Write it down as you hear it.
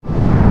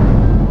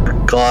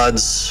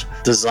God's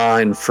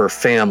design for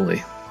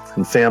family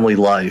and family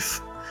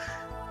life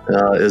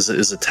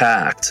is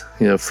attacked.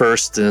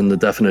 First in the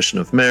definition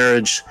of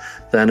marriage,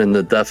 then in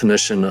the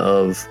definition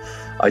of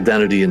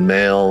identity in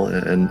male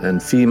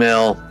and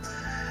female,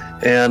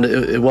 and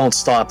it won't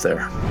stop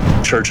there.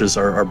 Churches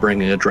are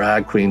bringing a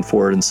drag queen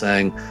forward and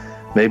saying,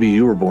 maybe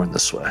you were born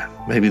this way.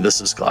 Maybe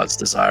this is God's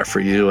desire for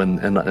you,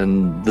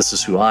 and this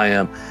is who I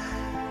am.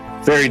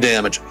 Very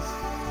damaging,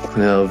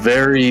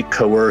 very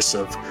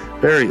coercive,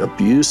 very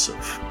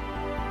abusive.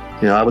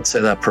 I would say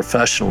that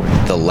professionally.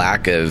 The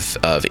lack of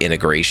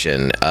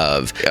integration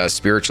of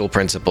spiritual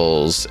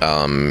principles,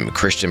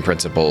 Christian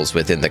principles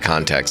within the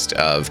context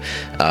of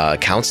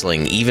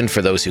counseling, even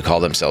for those who call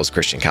themselves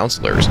Christian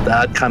counselors.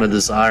 That kind of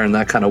desire and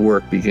that kind of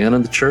work began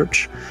in the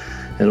church,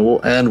 and it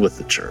will end with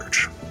the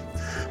church.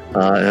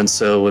 And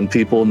so when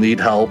people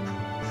need help,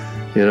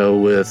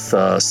 with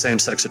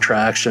same-sex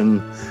attraction,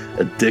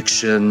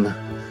 addiction,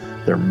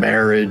 their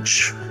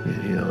marriage,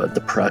 a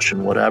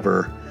depression,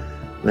 whatever,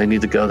 they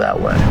need to go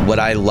that way. What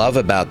I love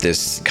about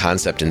this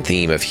concept and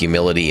theme of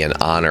humility and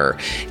honor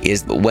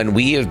is when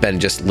we have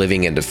been just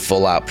living into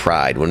full out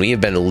pride, when we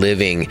have been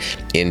living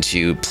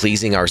into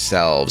pleasing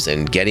ourselves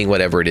and getting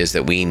whatever it is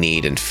that we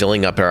need and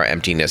filling up our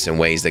emptiness in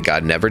ways that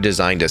God never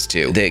designed us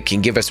to, that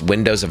can give us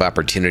windows of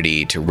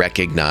opportunity to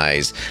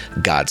recognize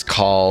God's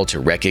call,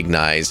 to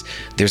recognize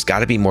there's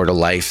got to be more to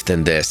life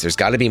than this. There's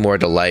got to be more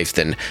to life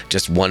than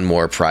just one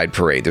more pride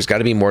parade. There's got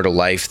to be more to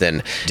life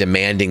than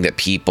demanding that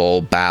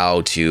people bow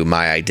to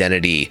my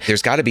identity.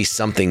 There's got to be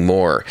something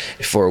more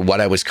for what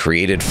I was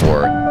created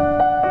for.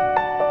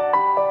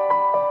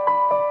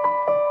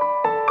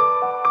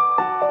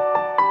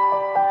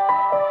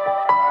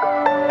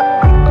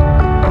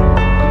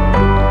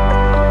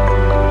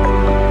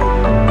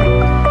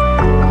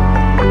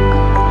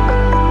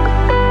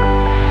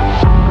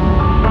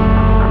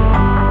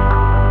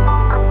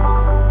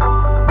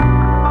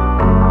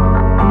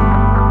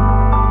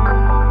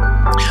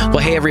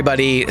 Hey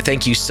everybody,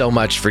 thank you so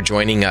much for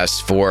joining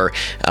us for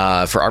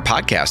our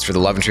podcast, for the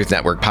Love and Truth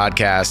Network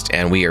podcast,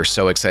 and we are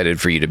so excited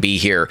for you to be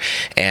here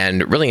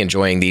and really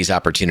enjoying these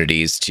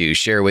opportunities to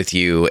share with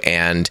you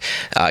and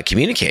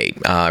communicate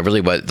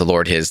really what the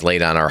Lord has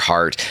laid on our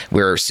heart.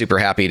 We're super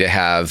happy to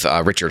have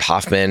Richard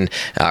Hoffman.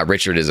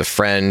 Richard is a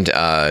friend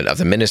of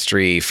the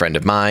ministry, friend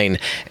of mine,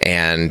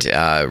 and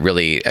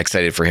really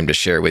excited for him to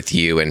share with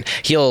you, and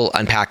he'll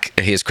unpack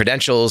his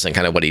credentials and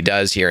kind of what he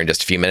does here in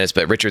just a few minutes.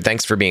 But Richard,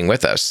 thanks for being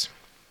with us.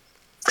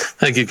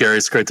 Thank you, Gary.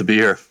 It's great to be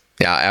here.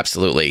 Yeah,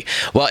 absolutely.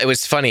 Well, it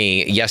was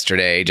funny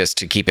yesterday, just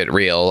to keep it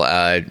real,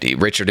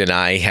 Richard and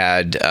I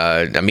had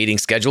a meeting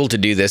scheduled to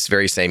do this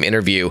very same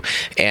interview,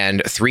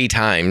 and 3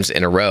 times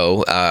in a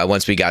row,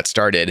 once we got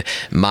started,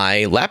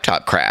 my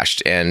laptop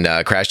crashed and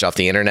crashed off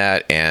the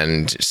internet,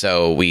 and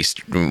so we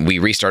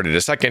restarted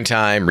a second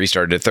time,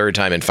 restarted a third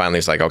time, and finally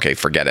it's like, okay,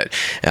 forget it.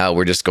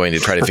 We're just going to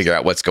try to figure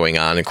out what's going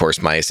on. Of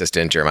course, my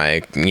assistant or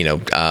my,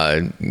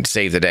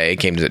 save the day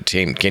came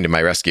to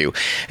my rescue,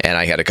 and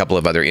I had a couple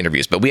of other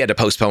interviews, but we had to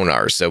postpone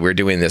ours. So we're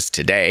doing this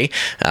today.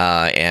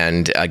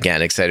 And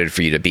again, excited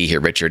for you to be here,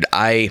 Richard.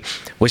 I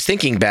was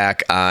thinking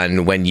back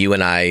on when you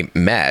and I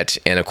met,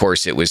 and of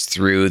course it was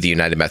through the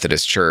United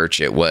Methodist Church.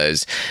 It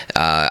was,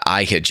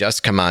 I had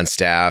just come on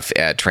staff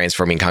at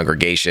Transforming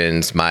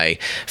Congregations. My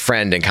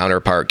friend and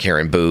counterpart,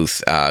 Karen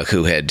Booth,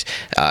 who had,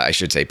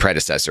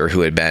 predecessor, who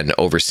had been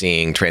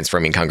overseeing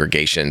Transforming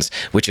Congregations,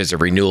 which is a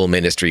renewal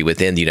ministry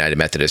within the United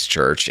Methodist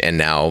Church, and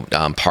now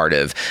part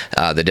of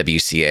the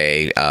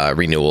WCA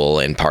renewal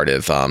and part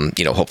of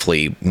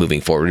hopefully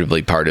moving forward will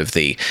be part of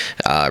the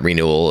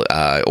renewal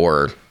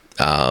or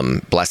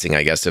blessing,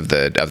 I guess, of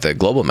the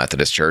Global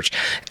Methodist Church.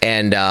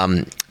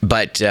 And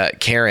but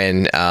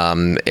Karen,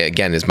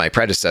 again, is my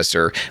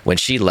predecessor. When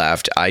she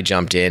left, I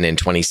jumped in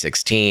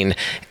 2016,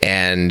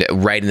 and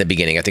right in the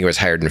beginning, I think I was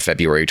hired in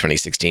February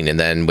 2016, and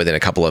then within a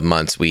couple of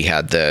months, we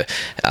had the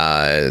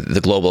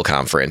global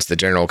conference, the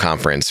general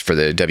conference for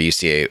the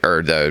WCA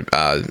or the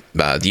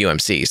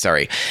UMC,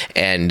 sorry,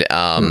 and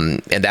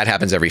that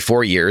happens every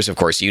 4 years. Of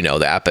course, you know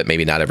that, but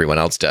maybe not everyone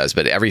else does.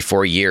 But every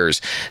 4 years,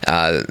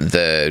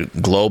 the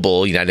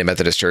global United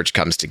Methodist Church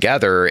comes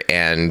together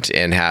and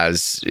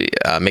has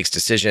makes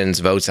decisions,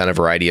 votes on a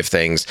variety of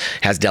things,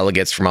 has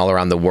delegates from all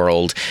around the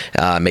world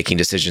making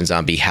decisions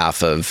on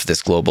behalf of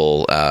this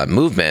global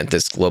movement,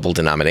 this global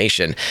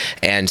denomination.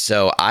 And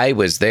so I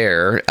was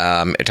there,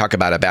 talk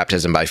about a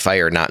baptism by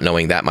fire, not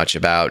knowing that much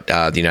about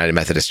the United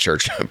Methodist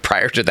Church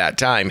prior to that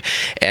time,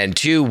 and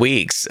 2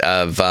 weeks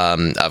of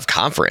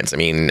conference. I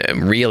mean,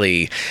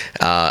 really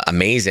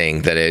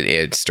amazing that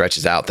it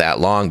stretches out that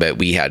long, but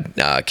we had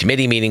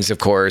committee meetings, of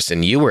course,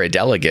 and you were a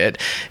delegate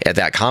at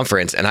that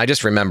conference. And I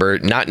just remember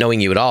not knowing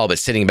you at all, but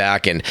sitting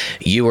back, and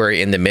you were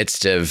in the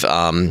midst of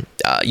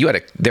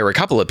there were a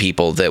couple of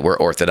people that were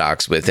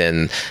Orthodox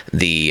within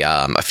the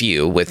a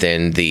few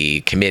within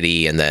the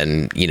committee, and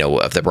then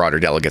of the broader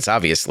delegates,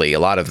 obviously a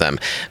lot of them.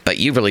 But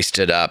you really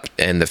stood up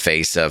in the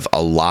face of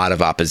a lot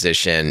of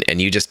opposition,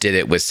 and you just did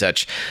it with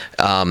such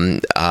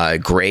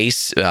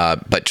grace,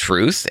 but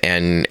truth,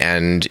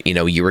 and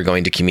you were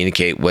going to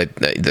communicate with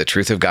the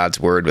truth of God's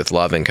word with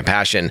love and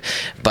compassion,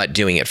 but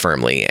doing it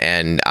firmly.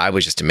 And I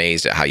was just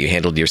amazed at how you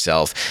handled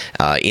yourself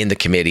in the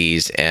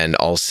committees and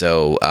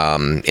also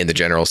in the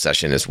general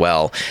session as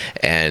well.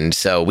 And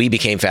so we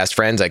became fast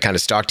friends. I kind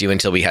of stalked you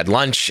until we had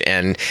lunch,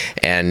 and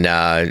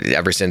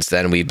ever since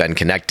then we've been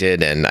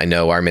connected. And I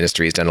know our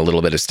ministry has done a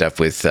little bit of stuff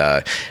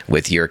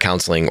with your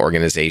counseling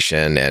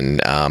organization,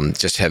 and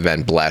just have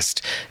been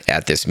blessed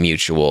at this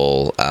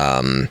mutual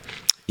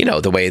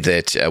the way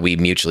that we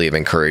mutually have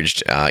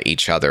encouraged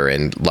each other,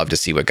 and love to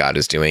see what God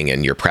is doing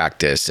in your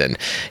practice and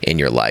in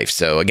your life.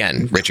 So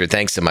again, Richard,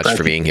 thanks so much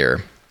for being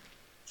here.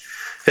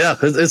 Yeah,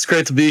 it's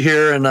great to be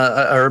here. And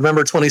I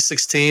remember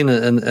 2016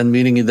 and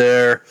meeting you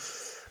there.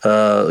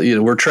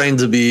 We're trained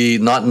to be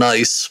not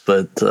nice,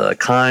 but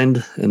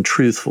kind and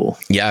truthful.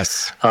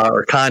 Yes.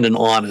 Or kind and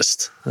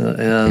honest.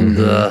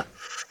 So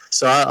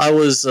I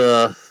was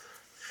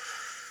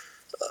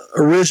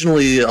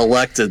originally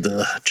elected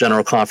to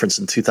General Conference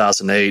in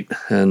 2008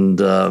 and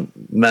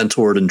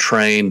mentored and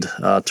trained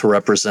to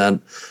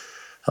represent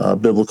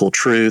biblical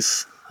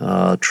truth,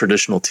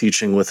 traditional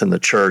teaching within the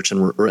church,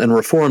 and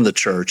reform the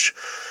church.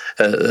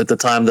 At the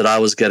time that I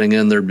was getting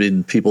in, there'd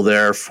been people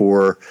there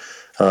for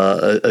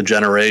a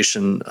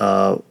generation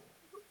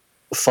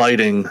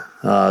fighting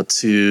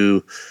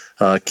to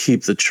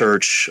keep the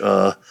church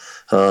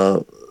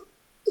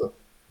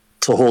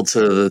to hold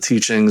to the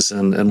teachings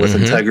and with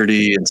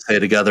integrity and stay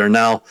together. And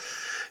now,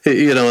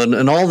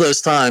 in all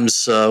those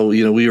times,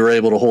 we were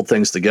able to hold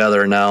things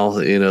together. Now,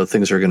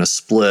 things are going to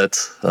split.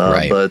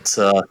 Right. But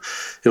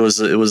it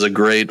was a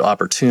great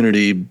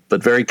opportunity,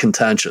 but very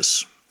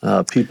contentious.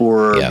 People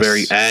were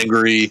very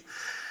angry,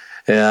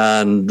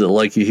 and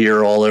like you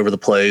hear all over the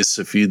place,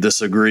 if you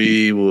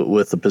disagree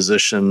with the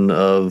position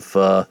of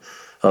the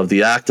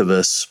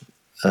activists,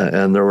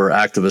 and there were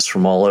activists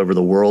from all over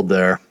the world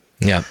there.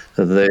 Yeah,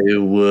 they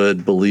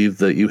would believe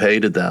that you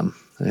hated them,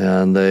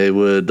 and they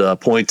would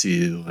point to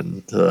you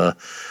and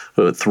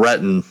would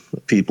threaten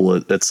people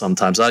at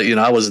sometimes.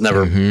 I was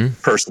never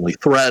personally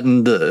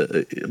threatened,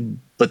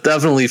 but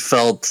definitely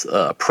felt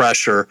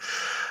pressure.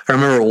 I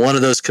remember one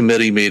of those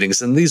committee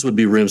meetings, and these would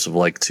be rooms of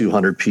like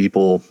 200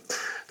 people.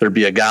 There'd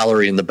be a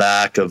gallery in the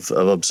back of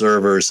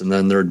observers, and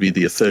then there'd be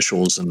the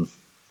officials, and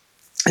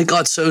it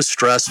got so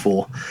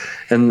stressful,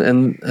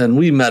 and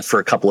we met for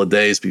a couple of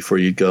days before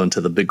you'd go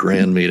into the big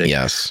grand meeting.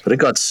 Yes. But it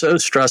got so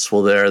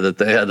stressful there that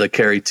they had to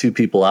carry 2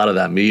 people out of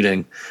that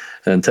meeting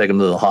and take them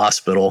to the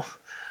hospital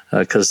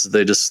because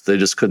they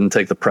just couldn't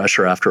take the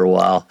pressure after a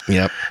while.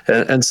 Yep.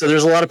 And so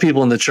there's a lot of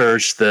people in the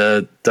church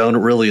that don't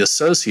really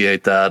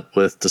associate that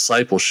with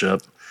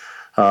discipleship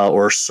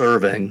or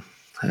serving.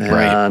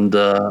 And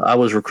I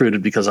was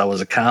recruited because I was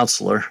a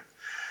counselor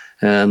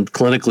and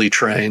clinically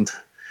trained.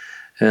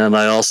 And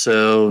I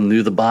also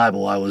knew the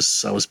Bible. I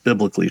was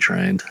biblically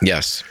trained.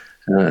 Yes.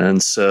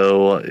 And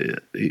so,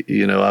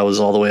 I was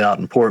all the way out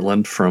in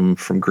Portland from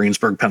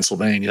Greensburg,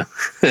 Pennsylvania.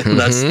 And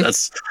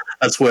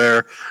that's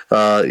where,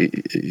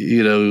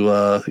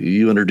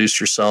 you introduced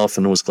yourself,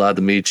 and was glad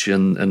to meet you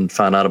and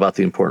found out about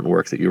the important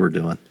work that you were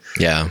doing.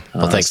 Yeah.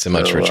 Well, thanks so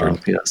much,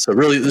 Richard. So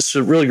really, this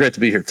is really great to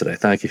be here today.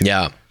 Thank you.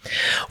 Yeah.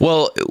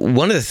 Well,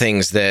 one of the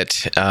things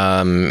that,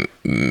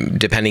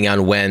 depending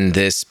on when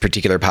this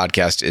particular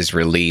podcast is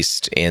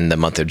released in the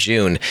month of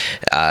June,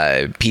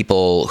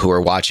 people who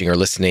are watching or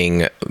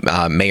listening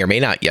may or may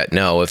not yet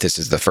know. If this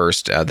is the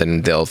first,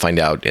 then they'll find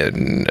out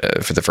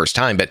for the first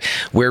time. But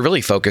we're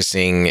really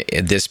focusing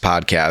this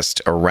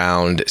podcast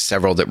around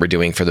several that we're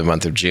doing for the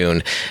month of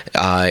June,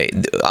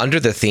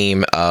 under the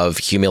theme of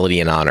humility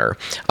and honor,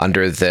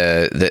 under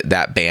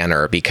that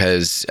banner,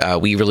 because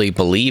we really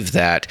believe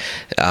that,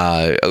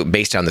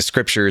 based on the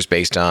scriptures,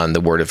 based on the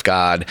word of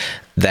God,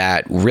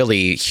 that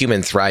really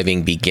human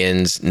thriving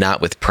begins not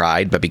with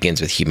pride, but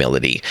begins with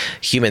humility.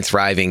 Human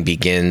thriving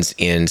begins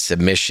in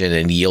submission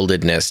and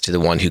yieldedness to the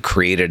one who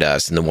created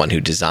us and the one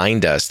who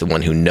designed us, the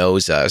one who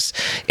knows us,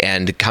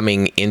 and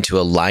coming into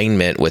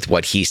alignment with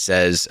what he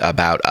says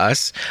about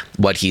us,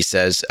 what he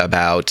says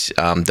about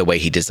the way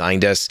he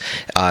designed us,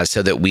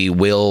 so that we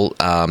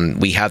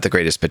have the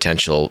greatest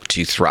potential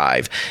to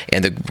thrive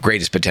and the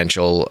greatest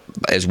potential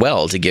as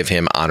well to give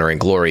him honor and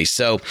glory.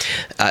 So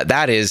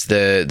that is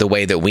the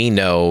way that we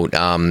know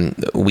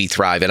we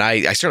thrive. And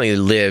I certainly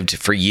lived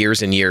for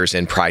years and years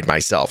in pride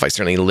myself. I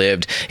certainly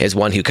lived as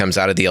one who comes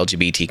out of the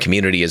LGBT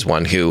community, as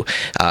one who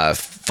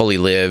fully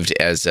lived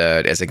as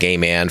a gay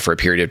man for a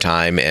period of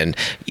time, and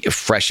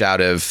fresh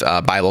out of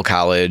Bible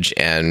college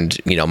and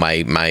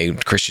my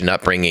Christian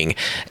upbringing,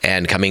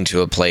 and coming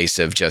to a place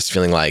of just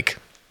feeling like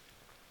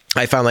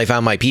I finally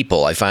found my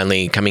people. I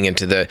finally coming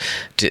into the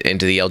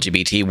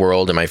LGBT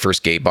world, and my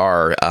first gay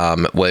bar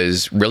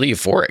was really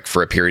euphoric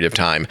for a period of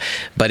time,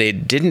 but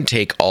it didn't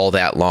take all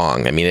that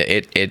long. I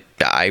mean,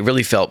 I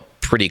really felt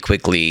pretty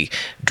quickly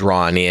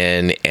drawn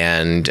in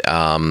and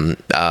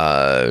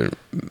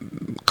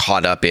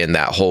caught up in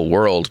that whole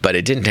world, but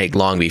it didn't take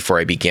long before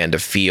I began to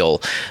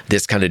feel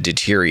this kind of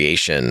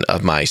deterioration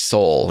of my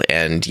soul,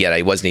 and yet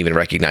I wasn't even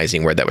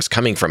recognizing where that was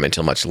coming from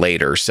until much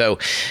later. So,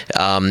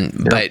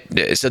 but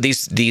so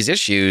these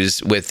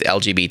issues with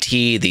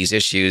LGBT, these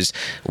issues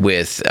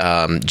with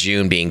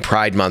June being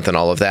Pride Month and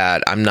all of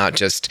that, I'm not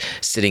just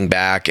sitting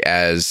back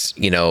as,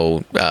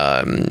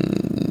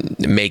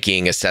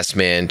 making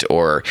assessment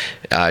or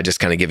just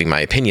kind of giving my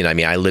opinion. I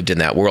mean, I lived in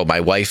that world. My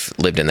wife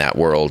lived in that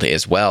world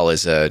as well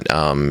as a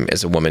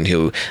woman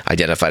who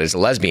identified as a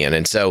lesbian.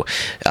 And so,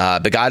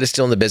 but God is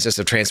still in the business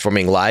of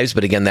transforming lives.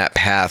 But again, that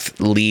path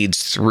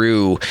leads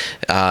through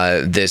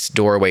this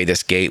doorway,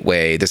 this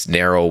gateway, this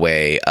narrow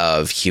way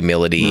of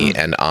humility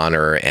and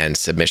honor and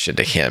submission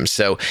to Him.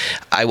 So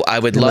I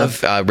would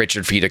love,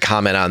 Richard, for you to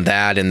comment on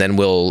that. And then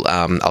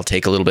I'll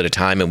take a little bit of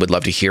time and would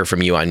love to hear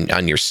from you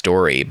on your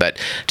story. But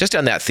just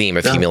on that theme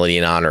of humility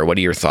and honor, what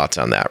are your thoughts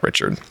on that,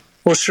 Richard?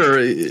 Well,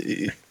 sure.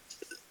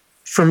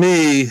 For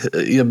me,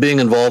 being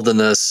involved in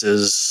this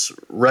is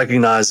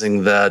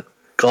recognizing that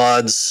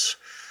God's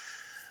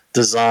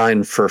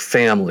design for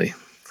family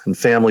and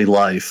family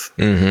life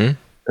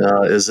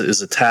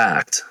is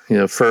attacked.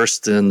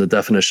 First in the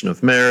definition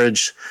of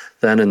marriage,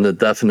 then in the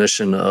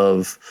definition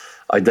of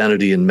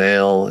identity in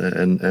male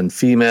and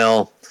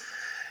female,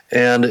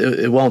 and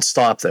it won't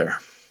stop there.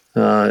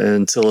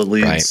 Until it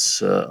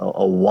leads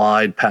a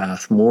wide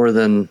path, more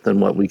than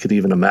what we could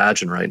even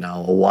imagine right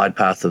now, a wide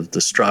path of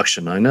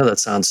destruction. I know that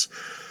sounds,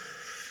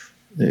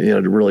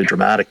 really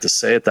dramatic to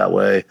say it that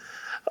way.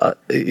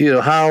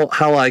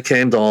 How I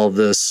came to all of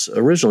this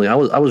originally, I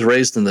was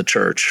raised in the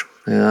church,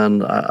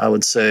 and I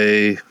would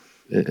say,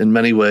 in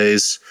many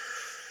ways,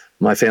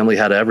 my family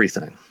had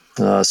everything.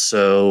 My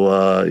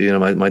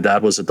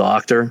dad was a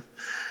doctor,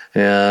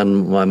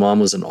 and my mom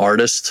was an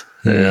artist,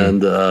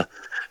 and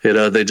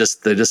they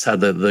just had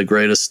the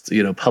greatest,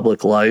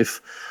 public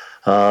life,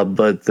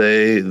 but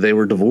they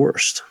were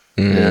divorced.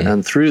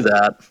 And through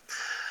that,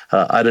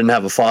 I didn't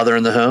have a father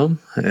in the home.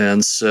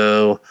 And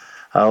so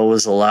I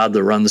was allowed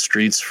to run the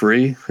streets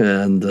free.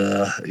 And,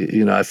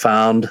 I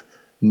found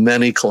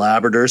many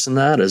collaborators in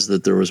that, as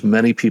that there was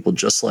many people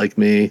just like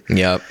me.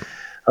 Yep.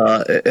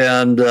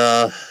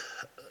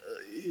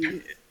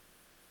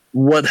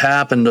 What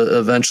happened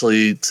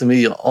eventually to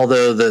me,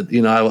 although that,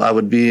 I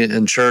would be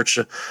in church,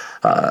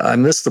 I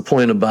missed the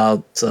point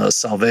about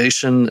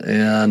salvation,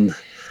 and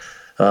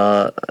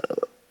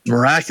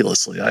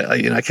miraculously,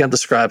 I can't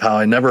describe how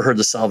I never heard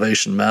the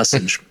salvation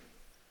message.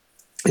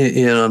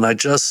 And I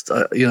just,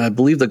 I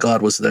believed that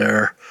God was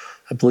there.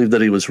 I believed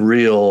that He was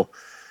real,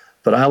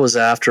 but I was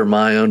after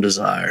my own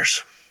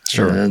desires.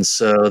 Sure. And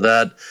so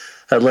that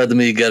led to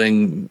me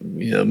getting,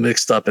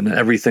 mixed up in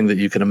everything that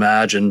you can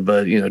imagine,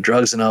 but,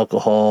 drugs and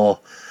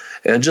alcohol,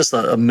 and just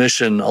a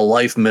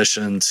life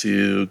mission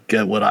to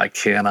get what I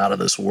can out of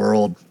this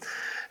world.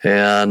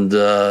 And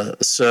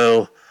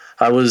so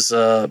I was,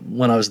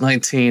 when I was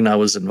 19, I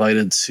was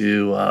invited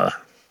to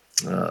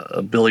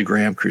a Billy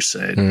Graham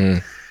crusade.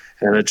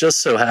 And it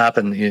just so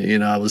happened,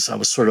 I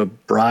was sort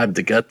of bribed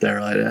to get there.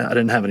 I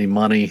didn't have any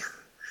money.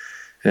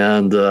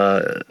 And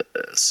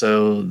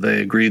so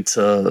they agreed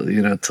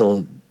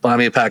to buy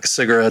me a pack of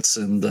cigarettes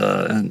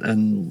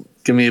and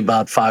give me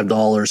about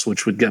 $5,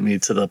 which would get me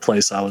to the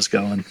place I was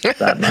going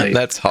that night.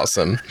 That's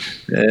awesome.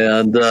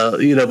 And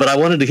but I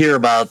wanted to hear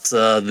about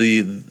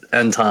the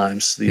end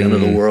times, the end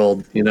of the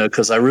world,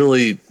 because I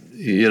really,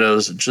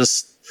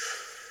 just,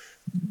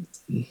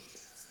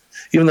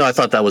 even though I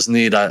thought that was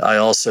neat, I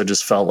also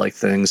just felt like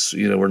things,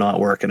 were not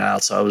working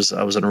out. So I was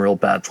in a real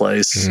bad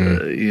place,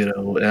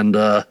 and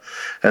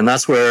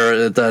that's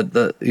where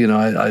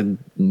I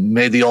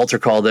made the altar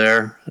call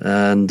there,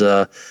 and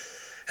in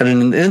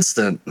an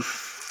instant,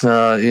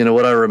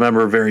 what I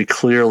remember very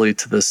clearly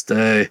to this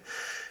day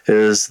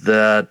is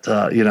that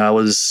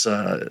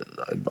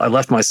I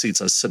left my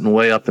seats. I was sitting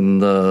way up in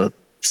the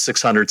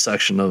 600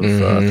 section of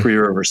Three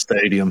River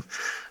Stadium,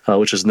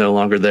 which is no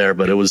longer there,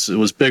 but it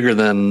was bigger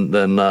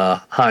than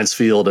Heinz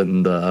Field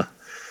and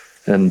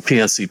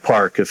PNC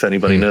Park. If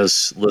anybody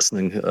knows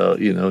listening,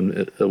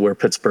 where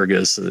Pittsburgh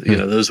is,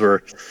 this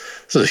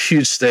was a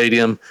huge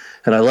stadium.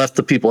 And I left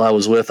the people I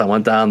was with. I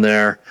went down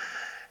there,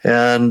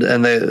 and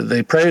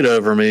they prayed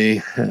over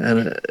me,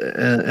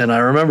 and I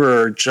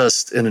remember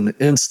just in an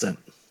instant,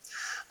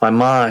 my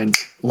mind,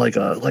 like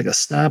a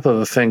snap of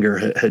a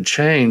finger, had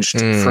changed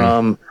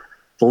from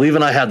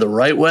believing I had the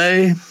right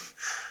way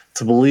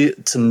to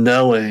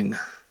knowing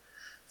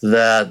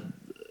that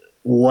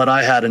what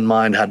I had in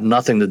mind had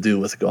nothing to do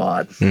with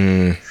God,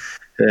 and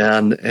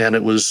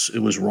it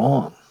was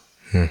wrong.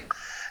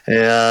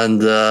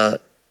 And I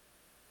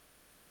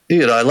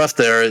left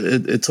there.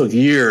 It took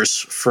years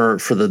for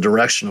the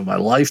direction of my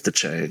life to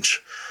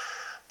change,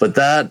 but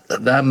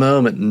that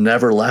moment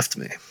never left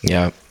me.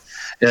 Yeah.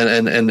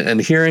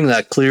 and hearing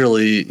that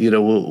clearly,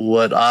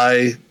 what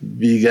I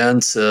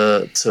began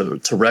to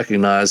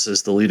recognize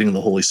is the leading of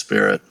the Holy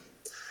Spirit,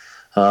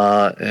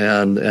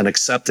 and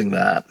accepting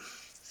that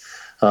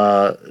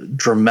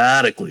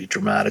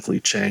dramatically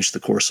changed the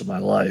course of my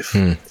life.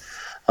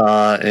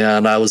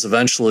 And I was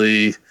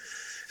eventually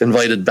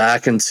invited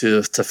back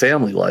into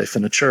family life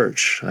in a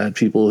church. I had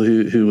people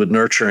who would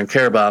nurture and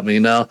care about me.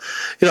 Now,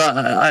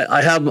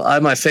 I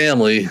have my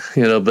family,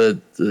 but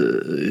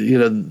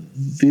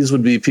these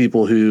would be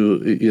people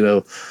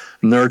who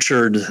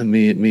nurtured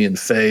me in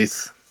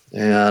faith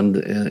and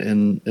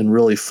in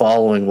really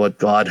following what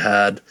God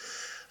had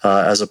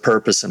as a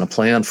purpose and a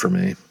plan for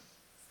me.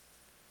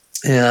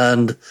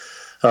 And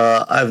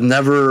I've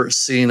never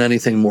seen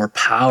anything more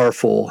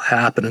powerful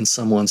happen in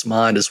someone's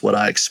mind as what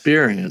I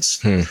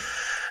experienced.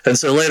 And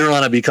so later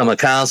on, I become a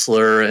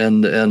counselor,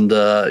 and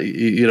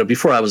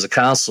before I was a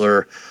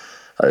counselor,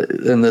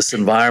 in this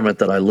environment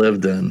that I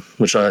lived in,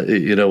 which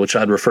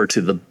I'd refer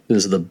to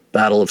as the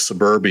Battle of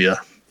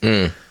Suburbia,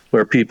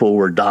 where people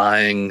were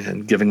dying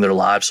and giving their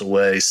lives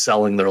away,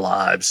 selling their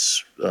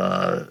lives,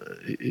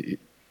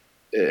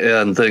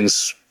 and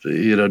things.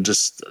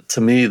 Just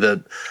to me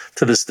that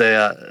to this day,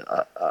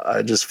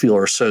 I just feel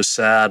are so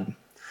sad.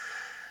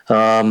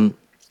 I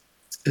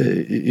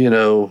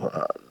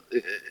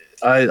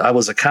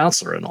was a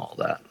counselor in all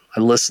that. I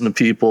listened to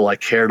people, I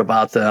cared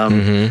about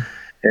them,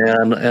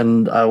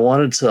 and I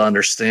wanted to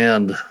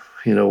understand,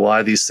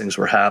 why these things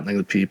were happening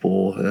to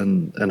people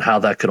and how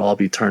that could all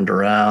be turned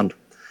around.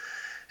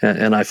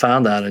 And I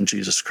found that in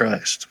Jesus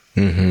Christ.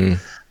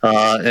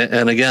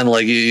 And again,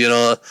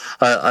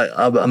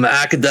 I'm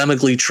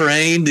academically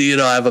trained.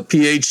 I have a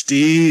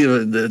PhD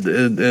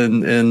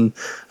in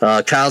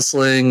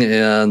counseling,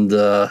 and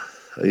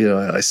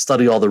I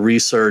study all the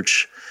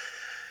research.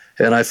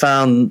 And I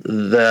found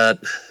that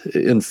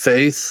in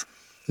faith,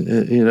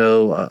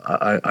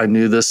 I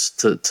knew this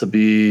to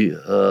be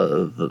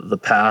the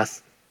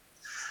path,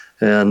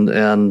 and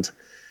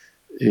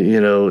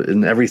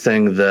in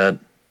everything that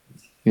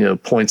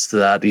points to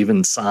that,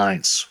 even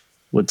science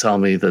would tell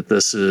me that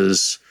this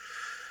is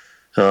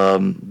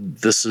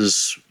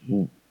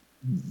the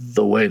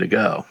way to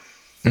go.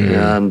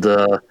 And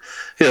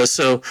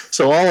so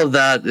all of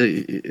that,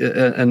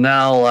 and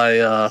now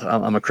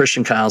I'm a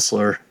Christian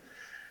counselor.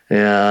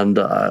 And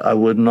I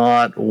would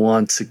not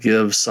want to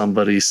give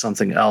somebody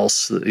something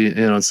else.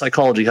 And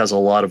psychology has a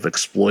lot of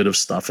exploitive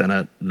stuff in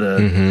it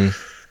that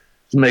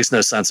makes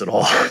no sense at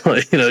all.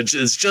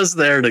 It's just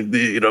there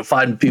to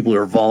find people who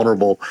are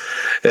vulnerable.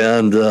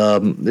 And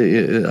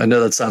I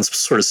know that sounds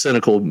sort of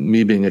cynical,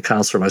 me being a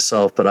counselor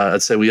myself, but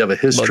I'd say we have a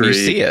history. Well, you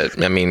see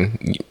it. I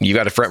mean, you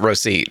got a front row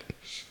seat.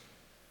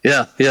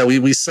 Yeah.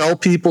 We sell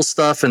people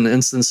stuff in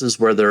instances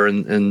where they're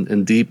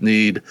in deep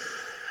need,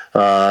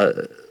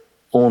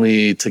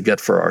 only to get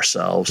for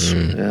ourselves.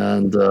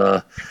 And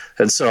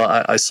so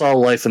I saw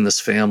life in this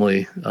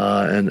family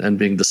and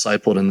being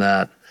discipled in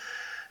that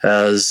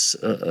as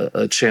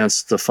a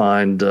chance to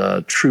find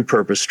true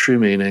purpose, true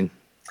meaning,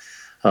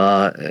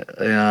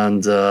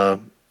 and a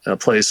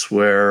place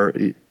where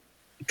you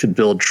could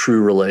build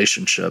true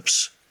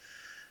relationships.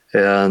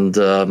 And,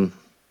 and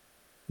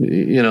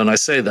I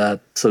say that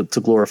to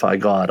glorify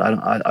God.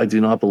 I do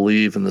not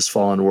believe in this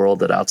fallen world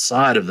that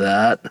outside of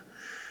that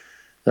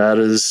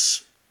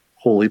is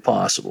wholly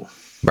possible.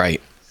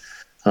 Right.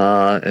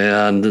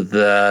 And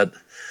that,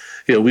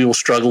 we will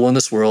struggle in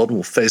this world.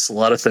 We'll face a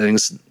lot of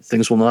things.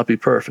 Things will not be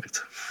perfect.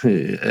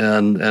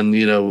 And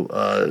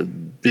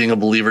being a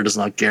believer does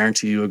not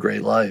guarantee you a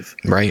great life.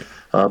 Right.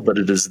 But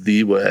it is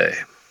the way,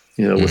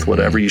 with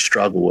whatever you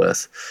struggle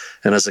with.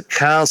 And as a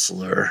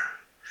counselor,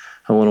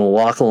 I want to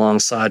walk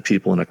alongside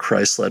people in a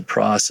Christ-led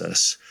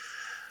process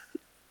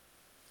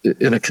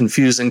in a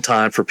confusing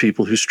time for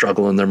people who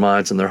struggle in their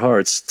minds and their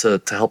hearts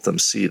to help them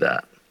see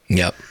that.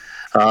 Yep.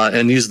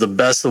 And use the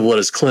best of what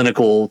is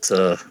clinical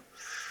to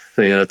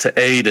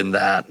aid in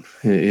that,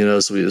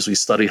 as we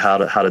study how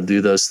to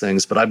do those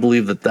things. But I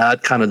believe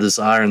that kind of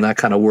desire and that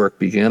kind of work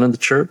began in the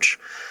church,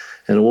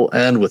 and it will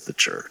end with the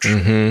church.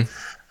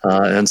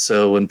 And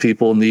so when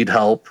people need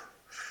help,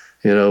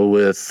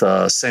 with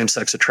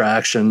same-sex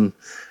attraction,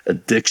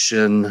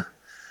 addiction,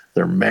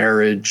 their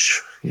marriage,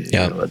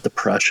 a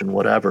depression,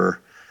 whatever,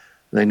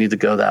 they need to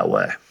go that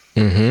way.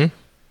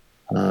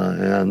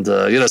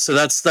 So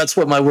that's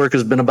what my work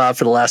has been about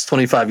for the last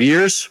 25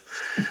 years.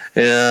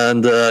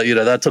 And,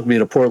 that took me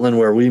to Portland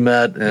where we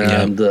met,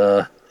 and,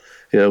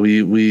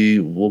 we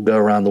will go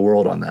around the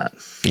world on that.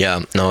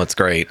 Yeah, no, it's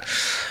great.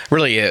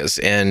 Really is.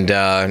 And,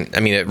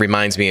 it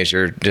reminds me as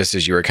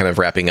you were kind of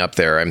wrapping up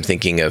there, I'm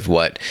thinking of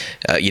what,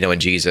 when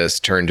Jesus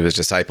turned to his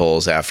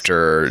disciples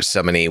after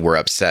so many were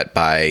upset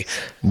by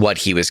what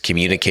he was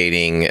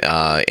communicating,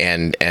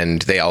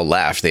 and they all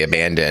left, they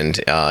abandoned,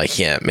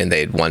 him, and they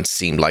had once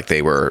seemed like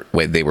they were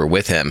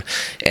with him.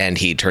 And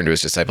he turned to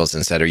his disciples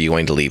and said, "Are you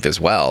going to leave as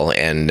well?"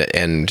 And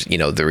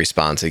the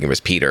response, I think it was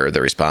Peter,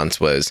 the response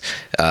was,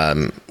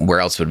 "Where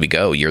else would we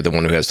go? You're the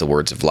one who has the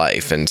words of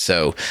life." And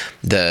so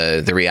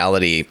the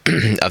reality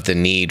of the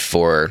need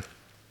for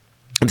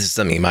this is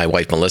something my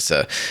wife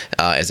Melissa,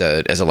 as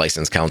a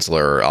licensed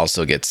counselor,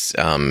 also gets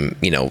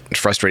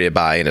frustrated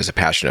by, and as a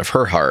passion of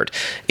her heart,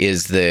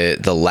 is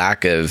the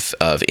lack of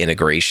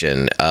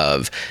integration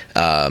of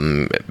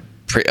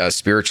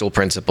spiritual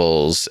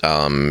principles,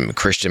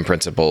 Christian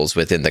principles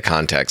within the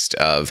context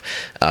of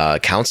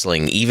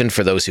counseling, even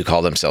for those who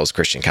call themselves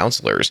Christian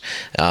counselors.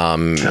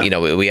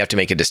 We have to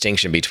make a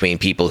distinction between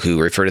people who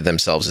refer to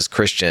themselves as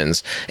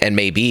Christians and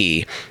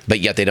but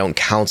yet they don't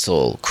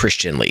counsel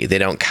Christianly. They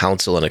don't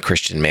counsel in a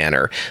Christian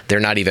manner. They're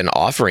not even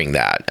offering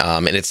that.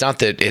 And it's not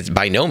that it's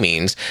by no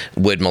means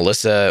would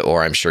Melissa,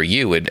 or I'm sure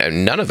you would,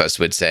 none of us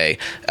would say,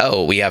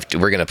 oh, we're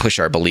going to push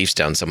our beliefs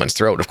down someone's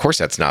throat. Of course,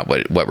 that's not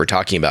what we're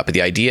talking about. But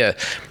the idea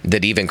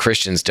that even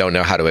Christians don't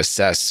know how to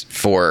assess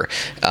for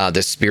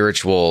the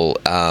spiritual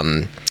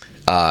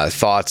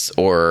thoughts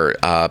or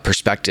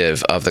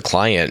perspective of the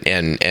client,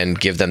 and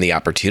give them the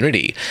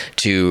opportunity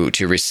to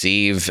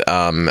receive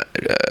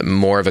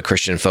more of a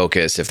Christian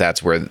focus, if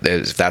that's where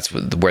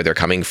they're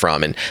coming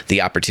from, and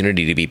the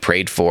opportunity to be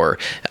prayed for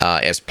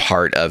as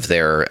part of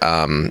their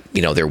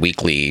their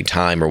weekly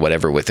time or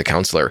whatever with the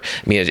counselor.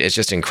 I mean, it's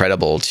just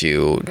incredible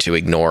to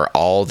ignore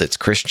all that's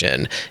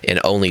Christian and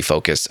only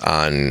focus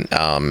on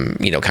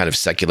kind of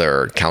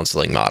secular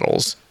counseling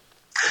models.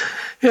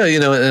 Yeah,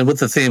 and with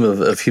the theme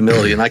of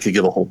humility, and I could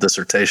give a whole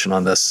dissertation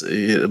on this,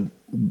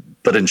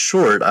 but in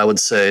short, I would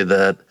say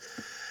that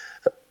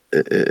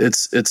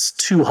it's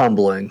too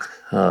humbling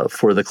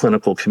for the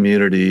clinical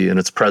community in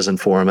its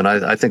present form. And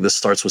I think this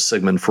starts with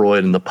Sigmund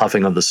Freud and the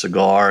puffing of the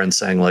cigar and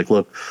saying, like,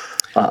 look,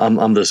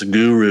 I'm this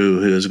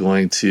guru who is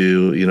going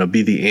to,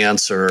 be the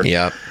answer.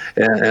 Yeah.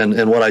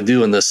 And what I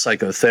do in this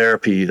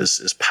psychotherapy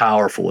is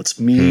powerful. It's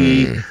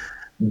me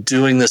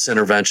doing this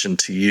intervention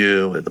to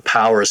you. The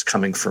power is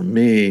coming from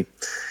me.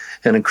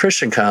 And in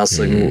Christian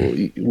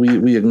counseling,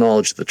 we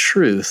acknowledge the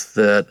truth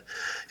that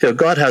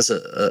God has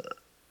a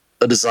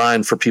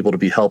design for people to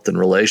be helped in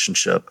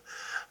relationship,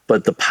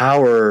 but the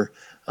power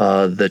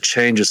that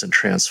changes and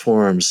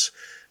transforms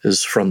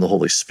is from the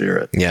Holy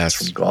Spirit.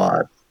 Yes. It's from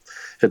God.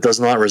 It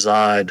does not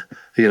reside,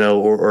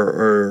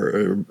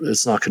 or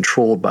it's not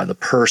controlled by the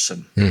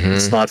person.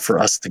 It's not for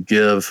us to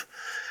give.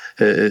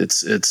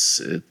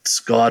 It's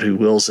God who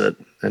wills it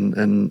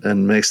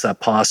and makes that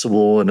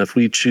possible. And if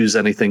we choose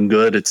anything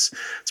good, it's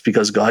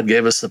because God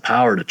gave us the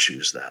power to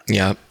choose that.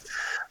 Yeah.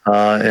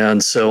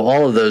 And so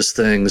all of those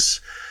things,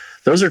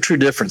 those are true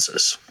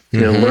differences.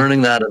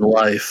 Learning that in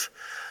life,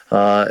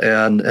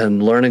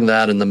 and learning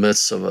that in the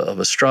midst of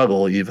a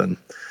struggle, even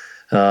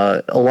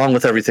along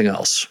with everything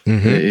else.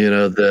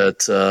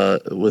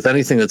 That with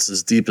anything that's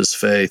as deep as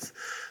faith,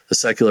 the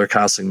secular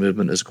counseling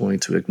movement is going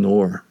to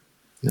ignore.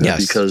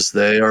 Yes. Because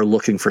they are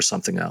looking for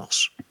something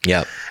else.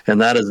 Yeah. And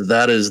that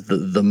is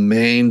the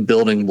main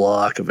building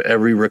block of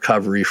every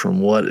recovery from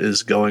what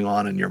is going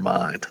on in your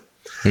mind.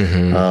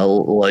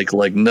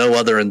 Like no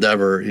other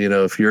endeavor,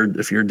 if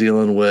you're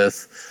dealing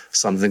with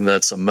something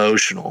that's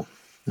emotional,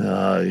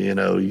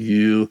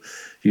 you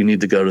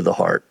need to go to the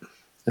heart.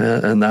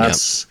 And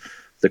that's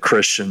the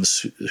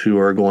Christians who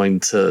are going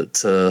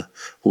to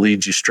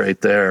lead you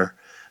straight there,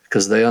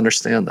 because they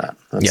understand that.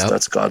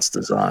 That's God's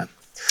design.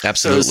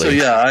 Absolutely. So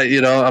yeah,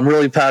 I'm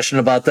really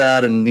passionate about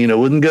that, and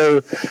wouldn't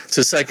go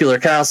to secular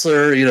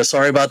counselor.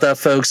 Sorry about that,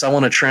 folks. I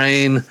want to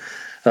train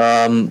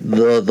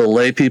the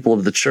lay people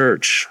of the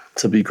church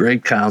to be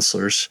great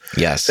counselors.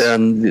 Yes.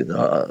 And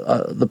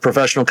the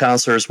professional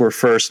counselors were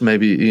first,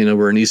 maybe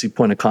we're an easy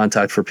point of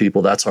contact for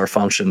people. That's our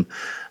function,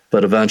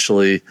 but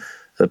eventually,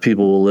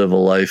 people will live a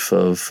life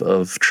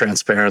of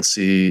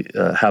transparency,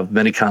 have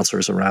many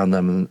counselors around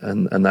them,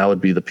 and that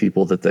would be the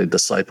people that they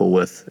disciple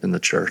with in the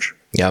church.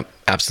 Yep,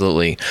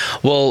 absolutely.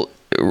 Well,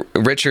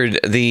 Richard,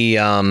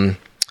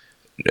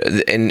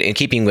 in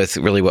keeping with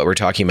really what we're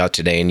talking about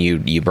today, and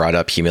you brought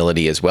up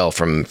humility as well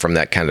from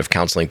that kind of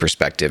counseling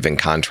perspective, in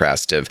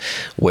contrast of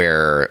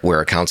where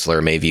a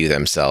counselor may view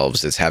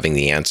themselves as having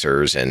the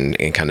answers and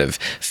kind of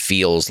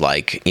feels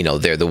like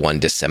they're the one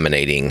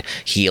disseminating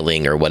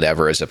healing or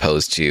whatever, as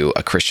opposed to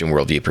a Christian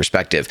worldview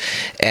perspective.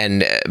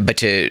 But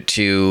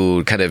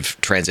to kind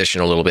of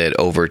transition a little bit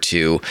over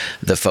to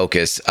the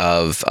focus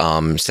of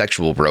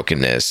sexual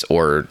brokenness,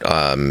 or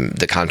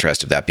the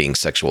contrast of that being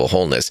sexual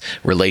wholeness,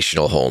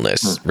 relational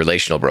wholeness,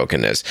 relational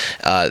brokenness,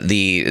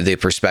 the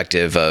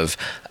perspective of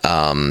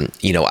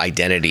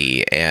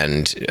identity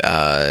and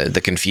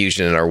the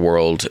confusion in our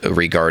world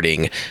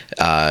regarding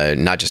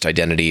not just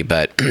identity,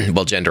 but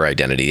gender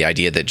identity. The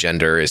idea that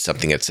gender is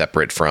something that's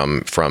separate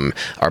from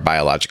our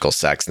biological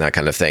sex and that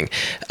kind of thing.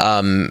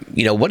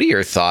 What are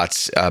your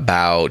thoughts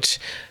about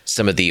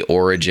some of the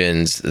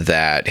origins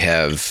that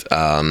have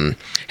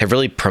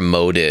really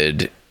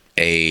promoted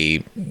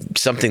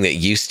something that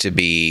used to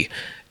be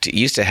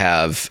used to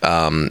have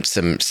a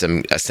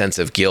sense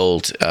of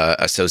guilt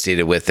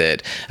associated with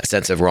it, a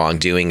sense of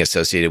wrongdoing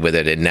associated with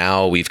it, and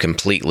now it's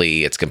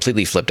completely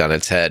flipped on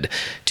its head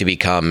to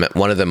become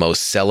one of the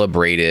most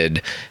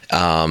celebrated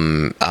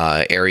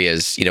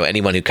areas.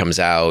 Anyone who comes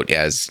out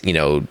as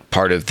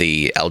part of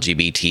the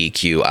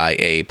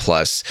LGBTQIA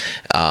plus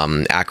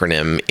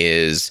acronym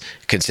is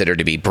considered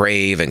to be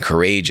brave and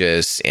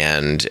courageous,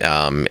 and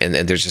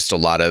there's just a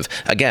lot of,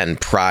 again,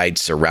 pride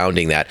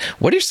surrounding that.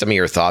 What are some of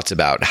your thoughts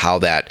about how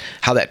that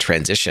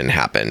transition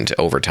happened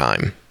over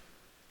time?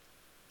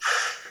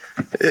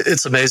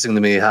 It's amazing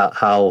to me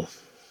how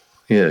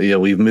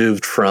we've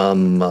moved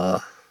from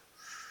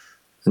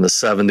in the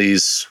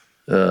 70s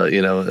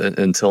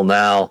until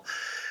now,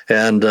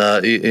 and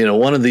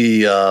one of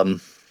the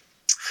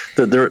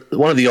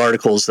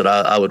articles that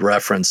I would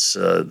reference,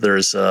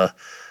 there's a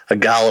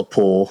Gallup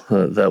poll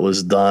that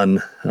was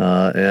done,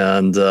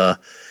 and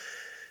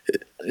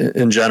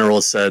in general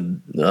it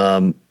said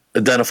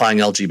identifying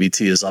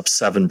LGBT is up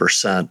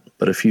 7%.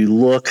 But if you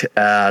look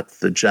at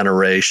the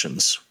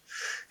generations,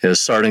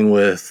 starting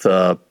with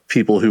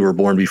people who were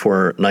born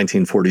before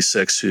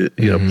 1946, who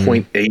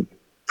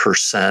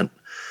 0.8%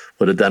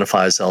 would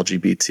identify as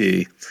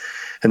LGBT,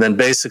 and then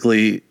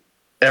basically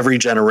every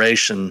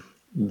generation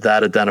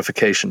that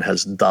identification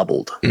has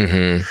doubled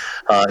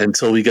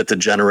until we get to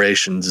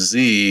Generation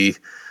Z,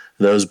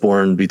 those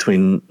born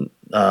between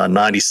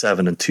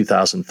 97 and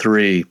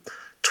 2003,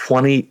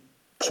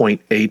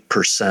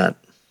 20.8%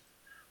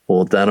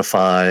 will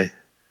identify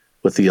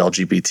with the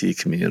LGBT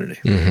community.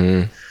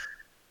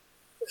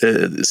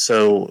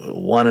 So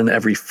 1 in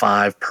every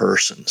 5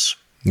 persons.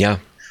 Yeah.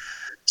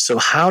 So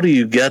how do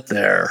you get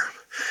there?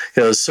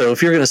 So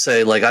if you're going to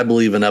say, like, I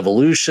believe in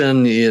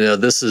evolution,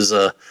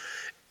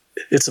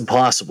 it's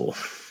impossible.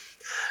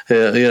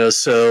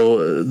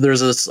 So there's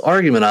this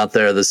argument out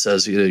there that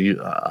says,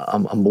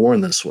 I'm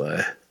born this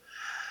way,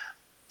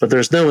 but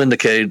there's no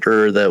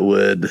indicator that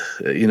would,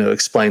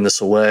 explain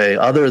this away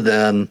other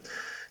than,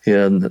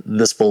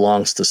 this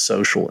belongs to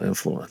social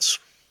influence.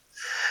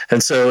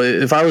 And so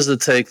if I was to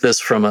take this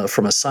from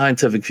a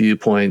scientific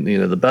viewpoint,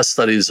 the best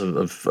studies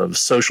of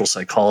social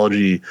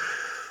psychology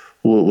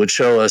would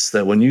show us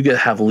that when you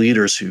have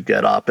leaders who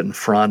get up in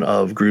front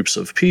of groups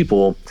of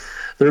people,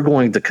 they're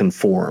going to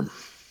conform,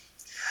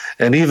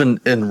 and even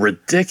in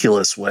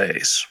ridiculous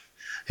ways,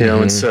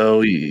 And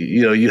so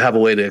you have a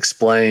way to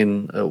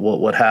explain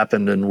what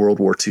happened in World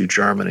War II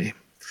Germany,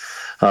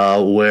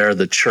 where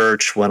the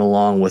church went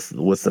along with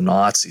the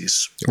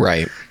Nazis,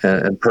 right,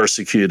 and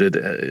persecuted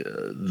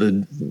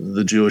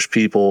the Jewish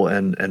people,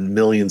 and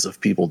millions of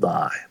people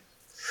die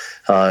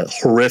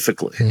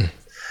horrifically.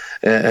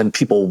 And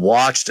people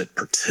watched it,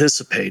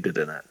 participated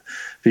in it,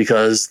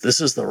 because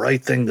this is the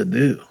right thing to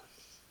do.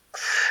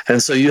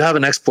 And so you have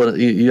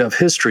you have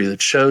history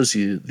that shows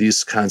you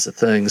these kinds of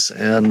things.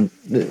 And,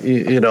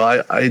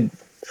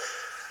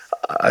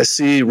 I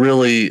see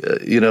really,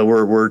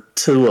 we're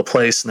to a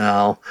place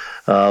now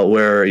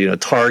where,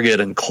 Target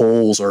and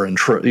Kohl's are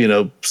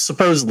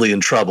supposedly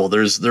in trouble.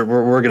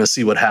 We're going to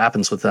see what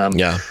happens with them.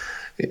 Yeah.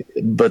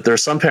 But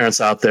there's some parents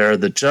out there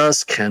that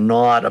just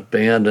cannot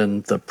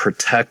abandon the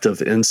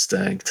protective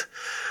instinct,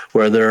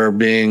 where they're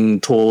being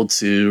told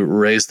to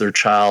raise their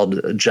child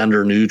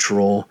gender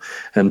neutral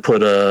and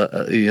put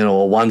a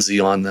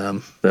onesie on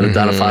them that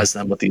identifies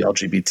them with the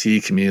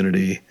LGBT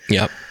community.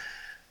 Yep.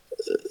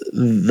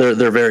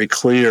 They're very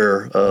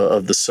clear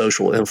of the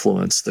social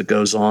influence that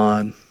goes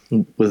on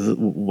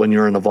when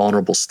you're in a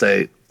vulnerable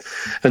state.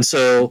 And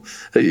so,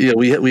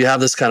 we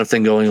have this kind of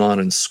thing going on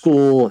in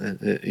school,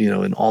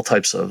 in all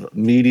types of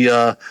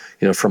media,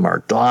 from our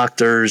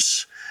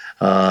doctors,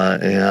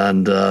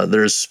 and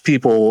there's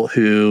people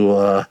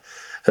who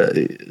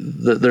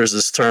there's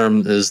this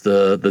term is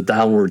the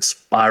downward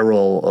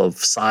spiral of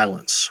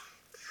silence.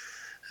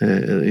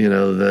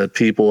 That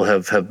people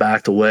have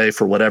backed away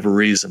for whatever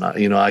reason.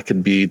 I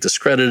could be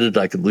discredited.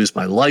 I could lose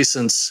my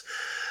license.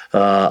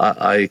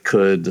 I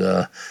could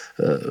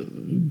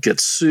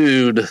get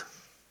sued,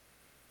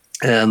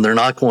 and they're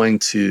not going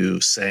to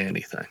say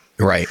anything.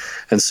 Right.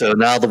 And so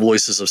now the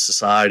voices of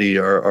society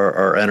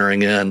are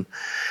entering in.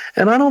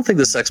 And I don't think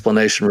this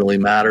explanation really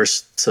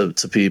matters to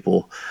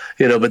people,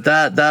 but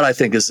that I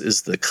think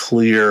is the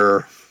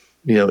clear,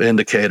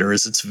 indicator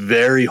is it's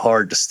very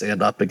hard to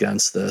stand up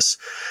against this.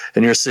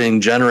 And you're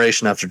seeing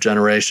generation after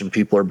generation,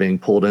 people are being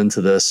pulled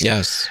into this.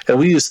 Yes. And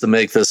we used to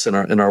make this in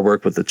our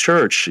work with the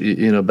church,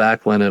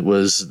 back when it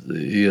was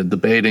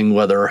debating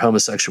whether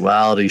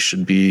homosexuality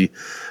should be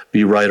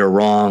right or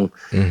wrong,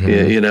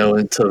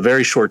 into a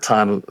very short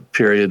time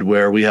period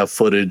where we have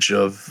footage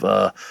of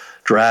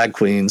drag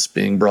queens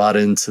being brought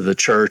into the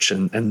church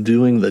and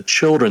doing the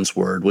children's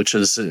word, which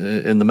is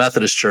in the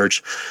Methodist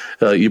church,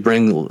 you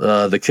bring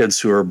the kids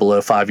who are below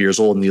 5 years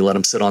old and you let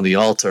them sit on the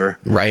altar,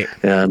 right,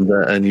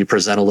 and you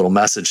present a little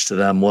message to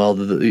them. Well,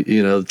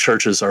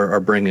 churches are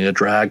bringing a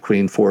drag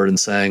queen forward and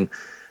saying,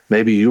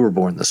 maybe you were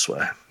born this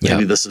way.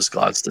 Maybe this is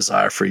God's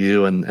desire for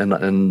you,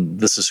 and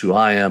this is who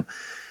I am.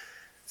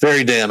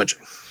 Very damaging.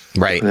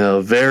 Right.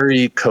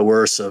 Very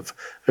coercive,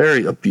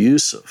 very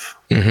abusive.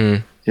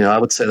 I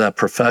would say that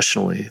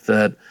professionally,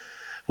 that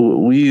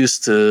we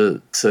used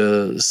to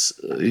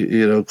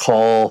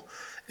call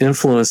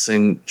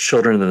influencing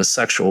children in a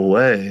sexual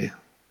way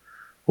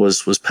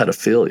was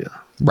pedophilia.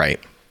 Right.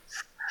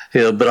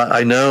 But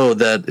I know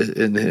that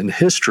in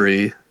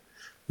history,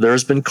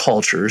 there's been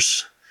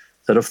cultures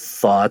that have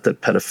thought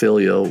that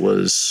pedophilia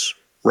was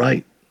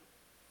right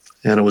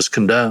and it was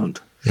condoned,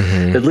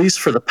 at least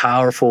for the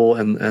powerful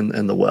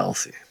and the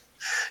wealthy.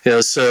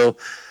 So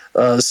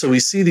we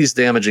see these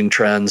damaging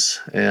trends,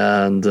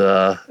 and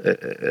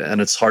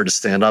it's hard to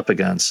stand up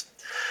against.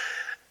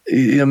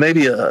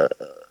 Maybe a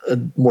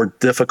more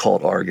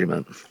difficult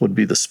argument would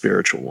be the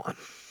spiritual one.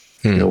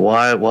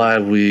 Why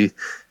have we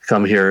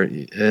come here?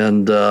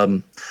 And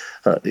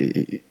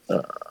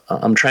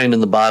I'm trained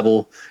in the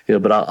Bible,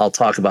 but I'll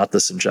talk about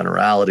this in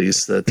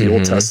generalities, that the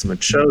Old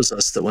Testament shows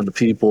us that when the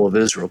people of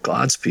Israel,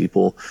 God's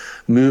people,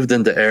 moved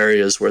into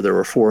areas where there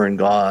were foreign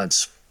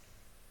gods,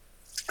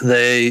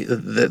 they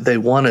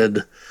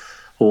wanted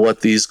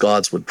what these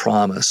gods would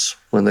promise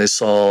when they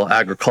saw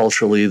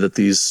agriculturally that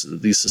these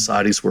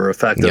societies were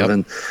effective. Yep.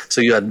 And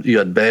so you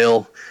had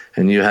Baal,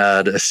 and you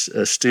had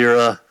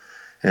Ashtoreth,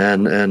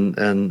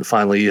 and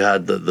finally you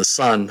had the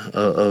son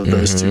of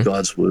those two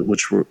gods,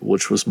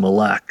 which was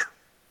Molech.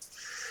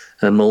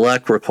 And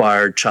Molech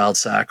required child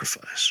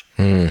sacrifice.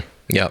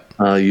 Yep.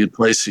 You'd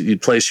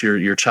place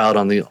your child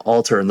on the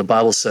altar, and the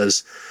Bible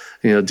says,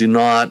 do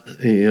not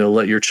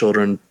let your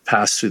children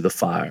pass through the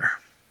fire.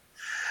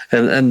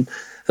 And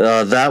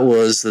that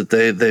was that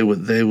they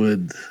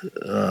would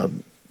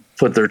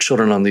put their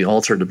children on the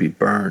altar to be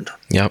burned.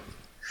 Yep.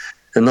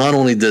 And not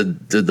only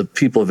did the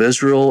people of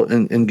Israel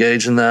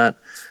engage in that,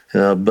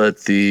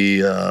 but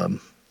the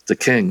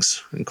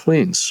kings and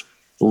queens,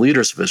 the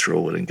leaders of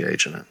Israel, would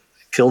engage in it,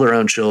 kill their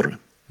own children.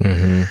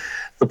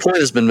 The point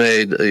has been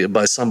made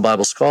by some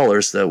Bible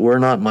scholars that we're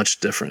not much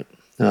different.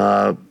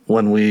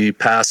 When we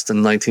passed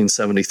in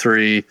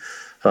 1973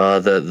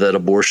 that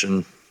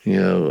abortion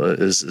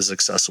is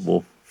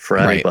accessible for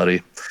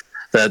anybody,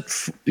 that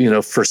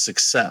for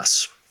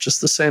success,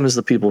 just the same as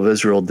the people of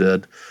Israel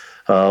did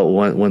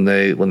when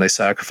they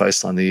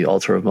sacrificed on the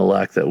altar of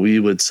Molech, that we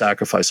would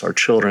sacrifice our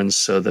children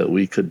so that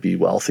we could be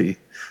wealthy,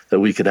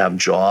 that we could have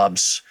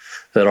jobs,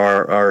 that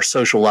our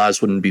social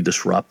lives wouldn't be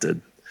disrupted.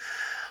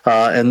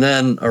 And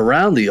then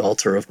around the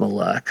altar of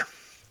Molech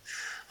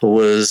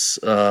was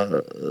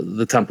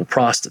the temple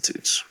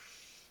prostitutes,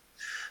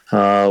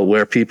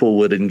 where people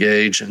would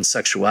engage in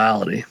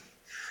sexuality,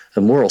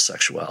 immoral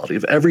sexuality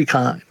of every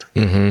kind,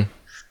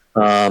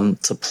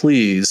 to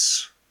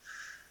please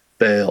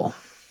Baal.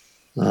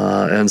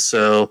 And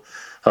so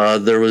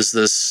there was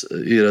this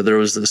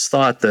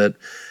thought that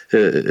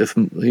if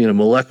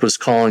Molech was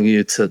calling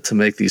you to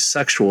make these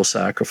sexual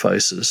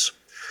sacrifices,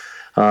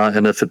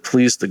 and if it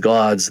pleased the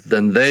gods,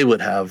 then they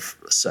would have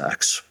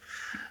sex,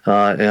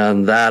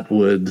 and that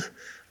would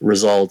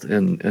result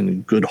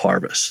in good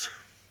harvest.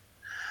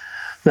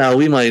 Now,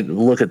 we might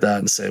look at that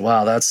and say,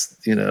 "Wow,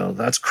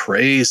 that's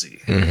crazy,"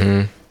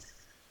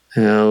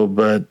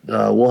 but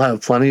we'll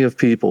have plenty of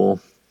people,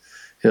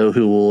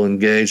 who will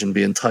engage and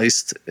be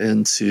enticed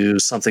into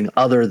something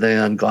other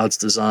than God's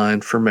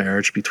design for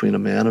marriage between a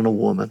man and a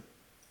woman.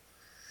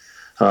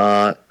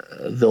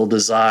 They'll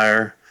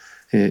desire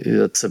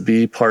to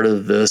be part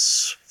of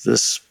this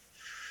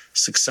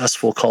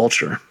successful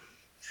culture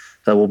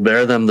that will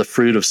bear them the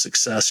fruit of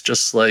success,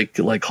 just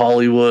like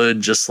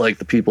Hollywood, just like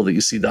the people that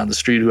you see down the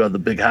street who have the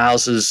big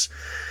houses.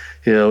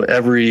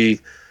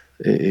 Every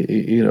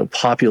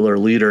popular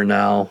leader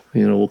now,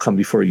 will come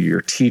before you,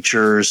 your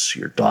teachers,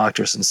 your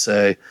doctors, and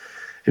say,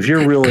 if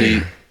you're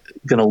really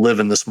going to live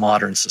in this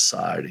modern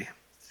society,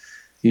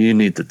 you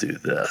need to do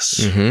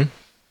this.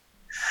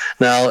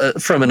 Now,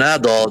 from an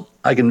adult,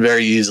 I can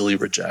very easily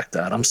reject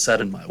that. I'm set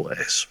in my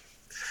ways.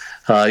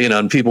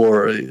 And people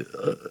are,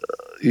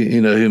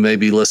 who may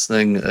be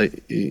listening,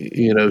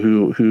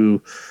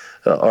 who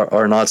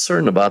are not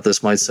certain about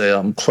this might say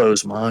I'm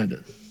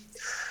closed-minded.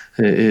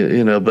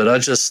 But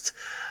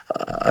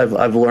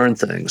I've learned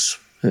things.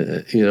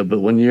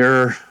 But when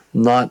you're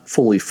not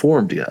fully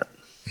formed yet,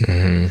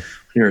 when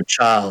you're a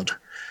child,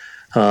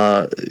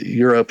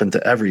 you're open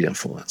to every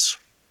influence.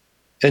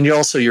 And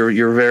you're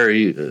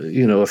very,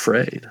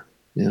 afraid,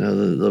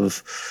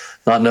 of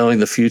not knowing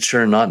the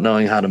future, not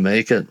knowing how to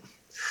make it.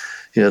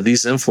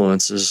 These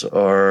influences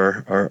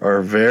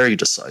are very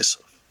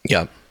decisive.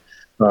 Yeah.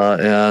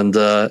 And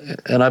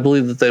I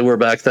believe that they were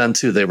back then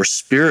too. They were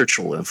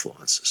spiritual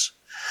influences.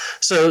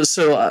 So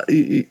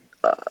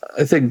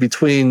I think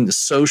between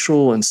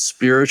social and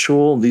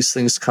spiritual, these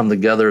things come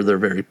together. They're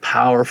very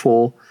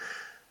powerful.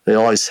 They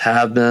always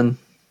have been.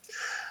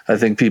 I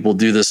think people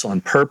do this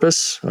on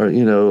purpose, or,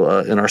 in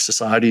our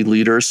society,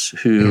 leaders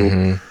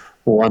who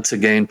want to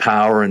gain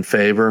power and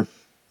favor.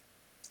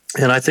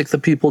 And I think the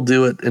people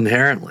do it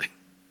inherently.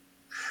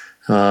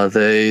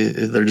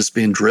 They're just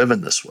being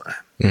driven this way.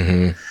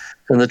 And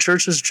the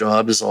church's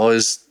job has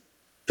always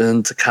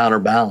been to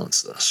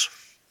counterbalance this.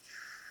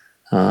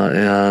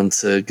 and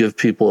to give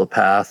people a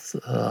path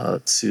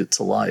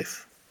to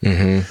life.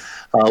 Mm-hmm.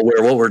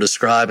 Where what we're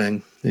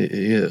describing,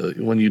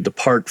 when you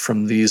depart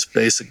from these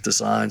basic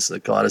designs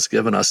that God has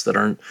given us that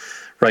aren't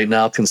right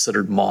now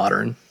considered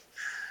modern,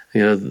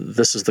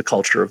 this is the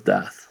culture of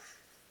death.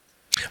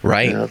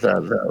 Right.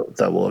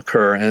 That will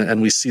occur,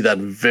 and we see that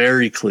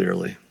very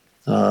clearly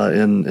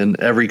in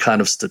every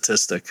kind of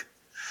statistic.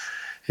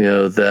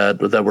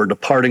 That we're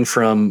departing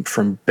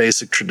from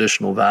basic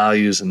traditional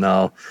values and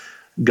now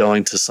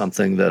going to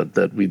something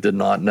that we did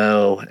not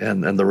know,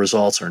 and the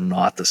results are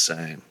not the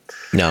same.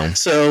 No.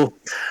 So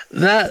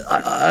that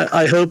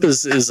I hope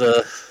is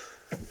a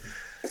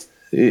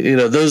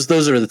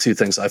those are the two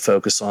things I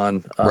focus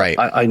on. Right.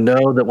 I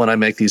know that when I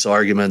make these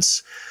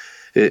arguments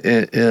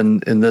in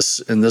this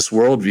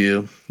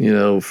worldview,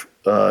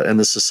 in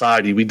this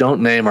society, we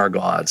don't name our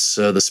gods.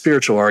 So the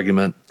spiritual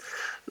argument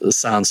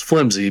sounds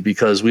flimsy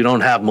because we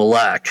don't have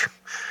Molech.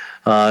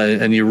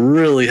 And you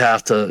really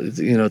have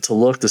to, to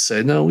look to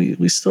say, no,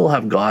 we still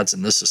have gods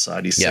in this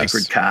society,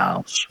 sacred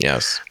cows,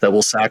 that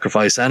will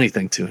sacrifice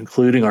anything to,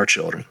 including our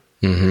children.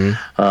 Mm-hmm.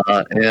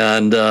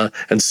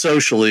 And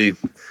socially,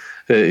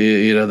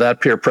 that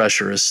peer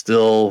pressure is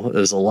still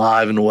as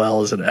alive and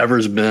well as it ever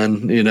has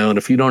been. And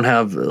if you don't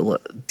have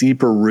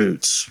deeper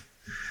roots,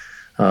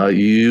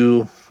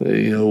 you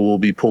will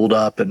be pulled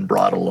up and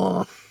brought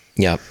along.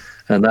 Yeah.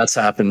 And that's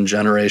happened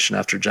generation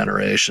after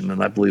generation.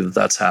 And I believe that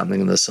that's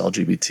happening in this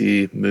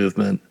LGBT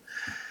movement.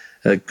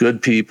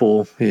 Good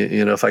people,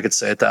 if I could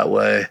say it that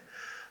way,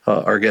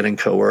 are getting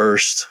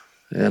coerced,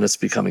 and it's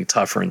becoming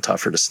tougher and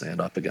tougher to stand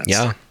up against.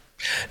 Yeah.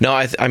 No,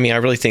 I mean, I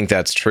really think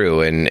that's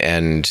true. And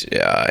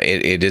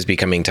it is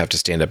becoming tough to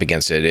stand up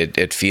against it.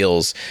 It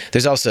feels,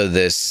 there's also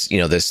this,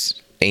 this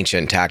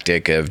ancient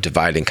tactic of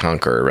divide and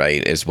conquer,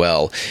 right, as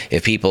well.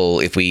 If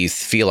we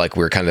feel like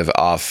we're kind of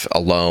off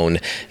alone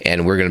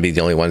and we're going to be the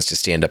only ones to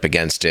stand up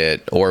against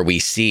it, or we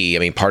see, I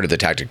mean, part of the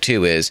tactic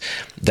too is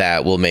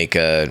that we'll make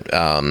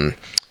an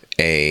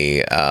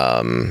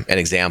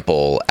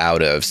example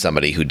out of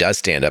somebody who does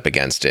stand up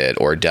against it,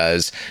 or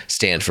does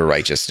stand for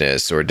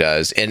righteousness, or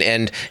does,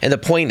 and the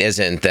point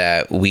isn't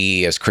that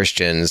we as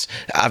Christians,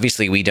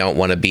 obviously we don't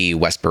want to be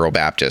Westboro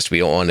Baptist. We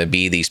don't want to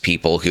be these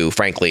people who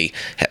frankly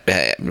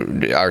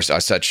are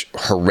such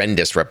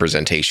horrendous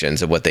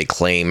representations of what they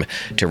claim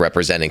to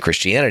represent in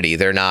Christianity.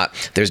 They're not,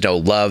 there's no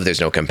love, there's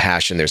no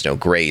compassion, there's no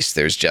grace,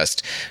 there's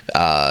just,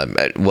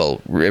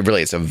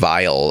 really it's a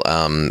vile,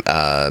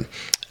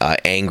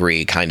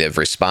 angry kind of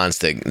response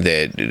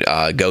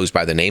that goes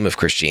by the name of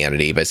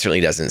Christianity, but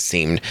certainly doesn't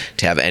seem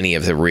to have any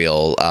of the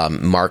real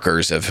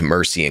markers of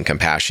mercy and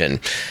compassion.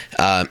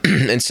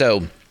 And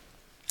so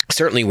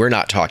certainly we're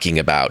not talking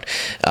about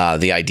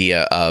the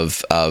idea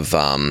of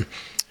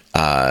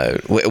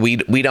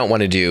we don't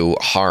want to do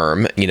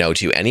harm,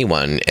 to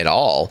anyone at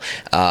all.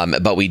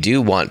 But we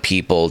do want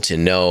people to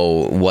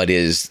know what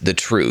is the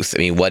truth. I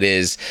mean, what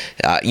is,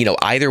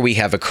 either we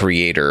have a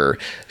creator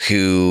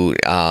who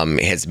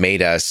has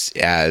made us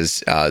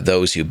as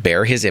those who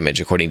bear his image,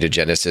 according to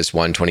Genesis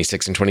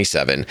 1:26 and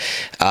 27,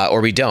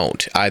 or we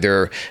don't.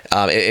 Either,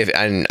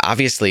 and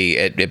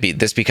obviously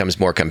this becomes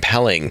more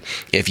compelling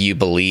if you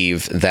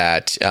believe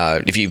that,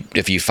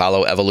 if you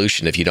follow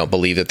evolution, if you don't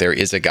believe that there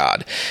is a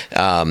God.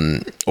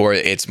 Or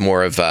it's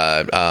more of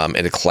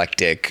an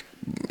eclectic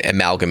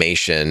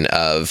amalgamation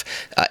of,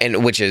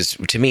 and which is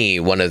to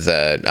me one of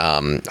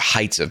the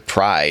heights of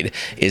pride,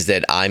 is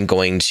that I'm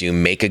going to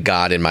make a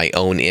God in my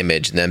own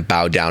image and then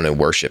bow down and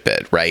worship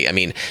it, right? I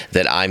mean,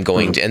 that I'm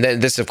going to, and then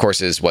this of course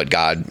is what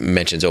God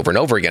mentions over and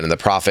over again in the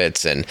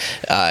prophets, and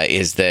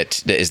is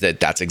that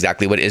that's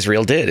exactly what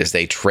Israel did, is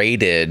they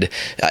traded,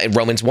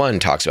 Romans 1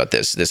 talks about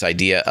this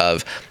idea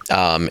of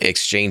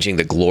exchanging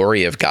the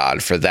glory of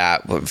God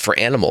for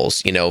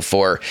animals,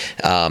 for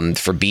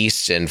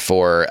beasts, and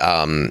for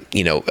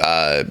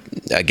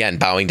again,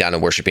 bowing down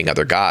and worshiping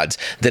other gods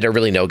that are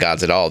really no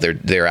gods at all.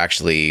 They're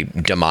actually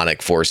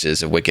demonic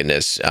forces of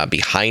wickedness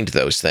behind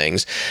those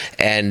things.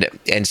 And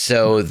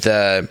so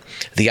the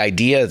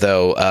idea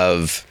though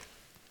of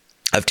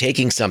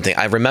taking something,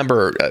 I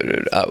remember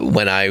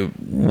when I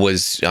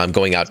was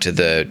going out to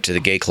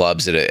the gay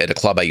clubs at a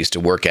club I used to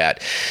work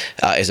at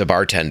as a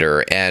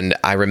bartender, and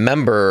I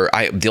remember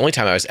the only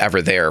time I was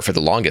ever there for the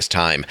longest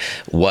time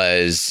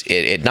was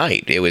at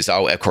night. It was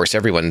of course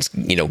everyone's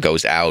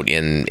goes out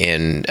in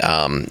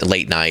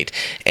late night,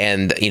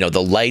 and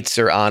the lights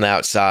are on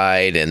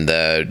outside, and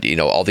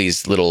the all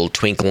these little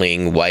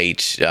twinkling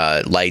white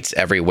lights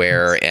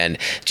everywhere, and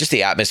just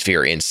the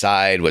atmosphere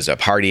inside was a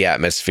party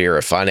atmosphere,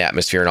 a fun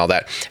atmosphere, and all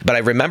that. But I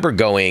remember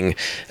going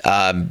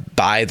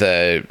by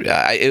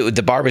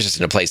the bar was just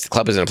in a place, the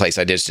club was in a place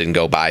I just didn't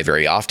go by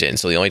very often.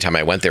 So the only time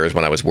I went there was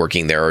when I was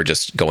working there or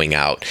just going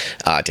out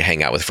to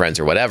hang out with friends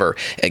or whatever,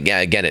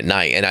 again at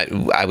night.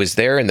 And I was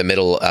there in the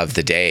middle of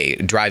the day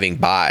driving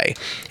by,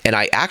 and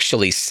I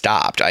actually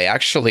stopped. I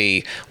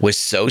actually was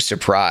so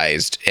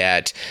surprised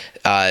at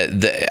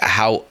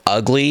how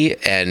ugly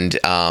and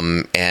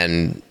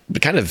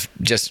kind of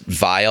just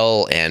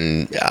vile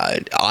and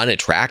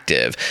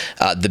unattractive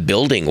the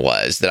building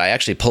was, that I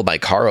actually pulled my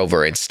car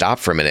over and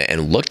stopped for a minute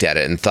and looked at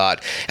it and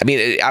thought, I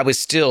mean, I was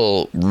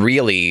still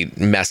really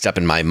messed up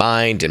in my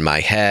mind, in my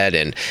head,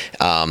 and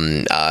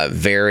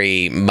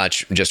very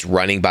much just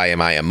running by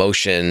my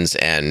emotions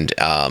and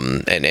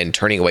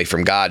turning away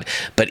from God.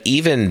 But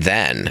even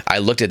then, I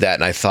looked at that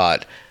and I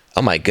thought,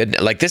 oh my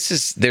goodness, like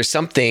there's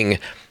something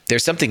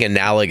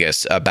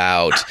analogous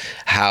about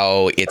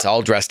how it's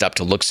all dressed up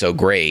to look so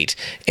great,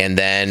 and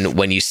then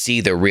when you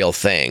see the real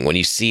thing, when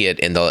you see it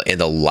in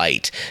the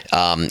light,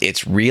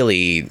 it's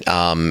really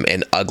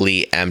an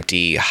ugly,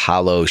 empty,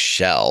 hollow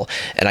shell.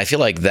 And I feel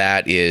like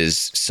that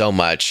is so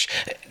much.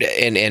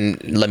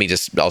 And let me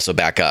just also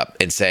back up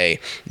and say,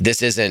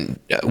 this isn't.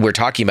 We're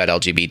talking about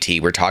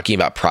LGBT. We're talking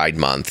about Pride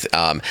Month,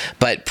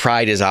 but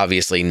Pride is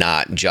obviously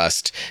not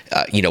just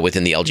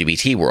within the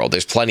LGBT world.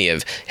 There's plenty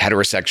of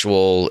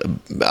heterosexual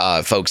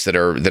folks that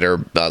are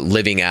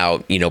living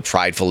out,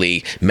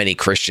 pridefully. Many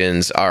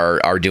Christians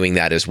are doing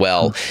that as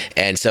well.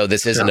 And so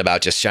this isn't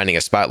about just shining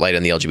a spotlight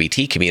on the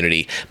LGBT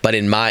community, but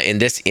in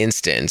this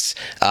instance,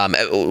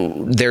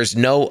 there's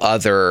no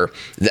other.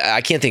 I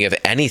can't think of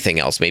anything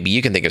else. Maybe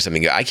you can think of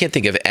something. I can't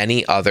think of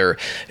any other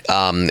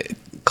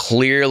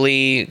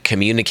clearly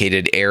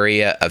communicated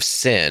area of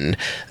sin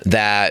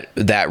that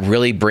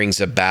really brings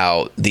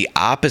about the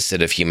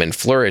opposite of human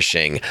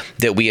flourishing,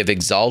 that we have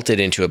exalted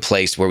into a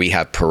place where we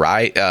have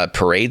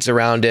parades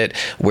around it,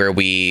 where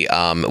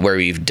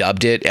we've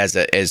dubbed it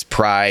as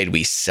pride.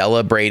 We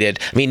celebrate it.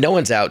 I mean, no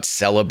one's out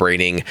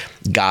celebrating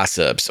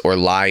gossips or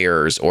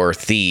liars or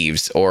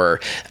thieves or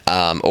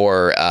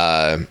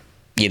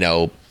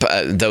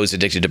those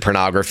addicted to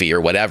pornography or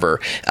whatever.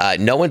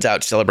 No one's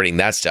out celebrating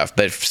that stuff,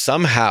 but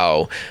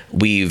somehow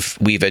we've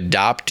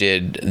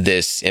adopted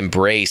this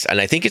embrace, and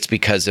I think it's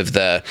because of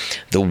the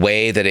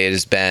way that it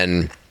has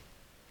been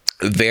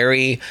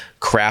very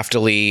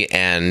craftily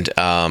and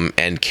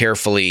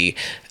carefully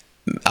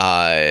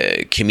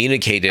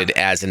communicated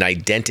as an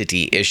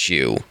identity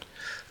issue.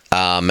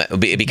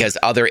 Because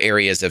other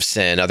areas of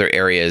sin, other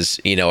areas,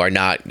 are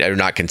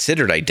not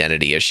considered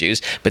identity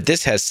issues, but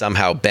this has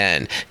somehow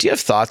been. Do you have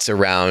thoughts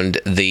around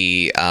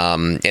the,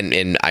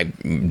 and I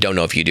don't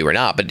know if you do or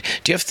not, but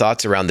do you have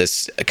thoughts around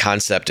this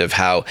concept of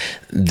how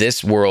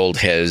this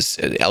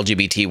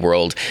LGBT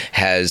world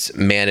has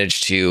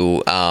managed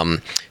to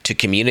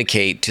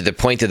communicate to the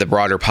point that the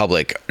broader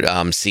public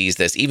sees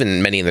this,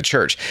 even many in the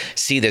church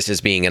see this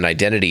as being an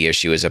identity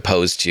issue as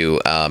opposed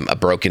to a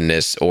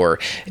brokenness or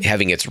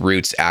having its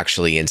roots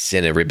actually in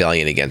sin and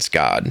rebellion against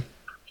God?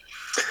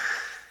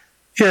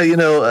 Yeah,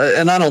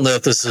 and I don't know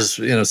if this is,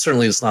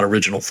 certainly it's not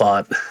original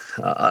thought.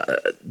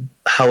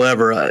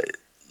 However,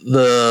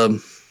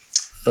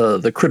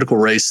 the critical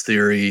race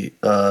theory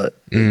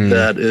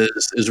that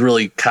is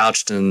really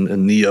couched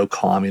in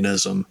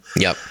neo-communism.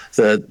 Yep.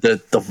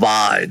 That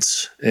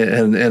divides,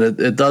 and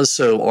it does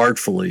so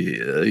artfully,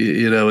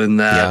 in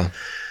that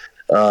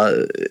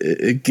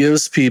it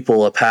gives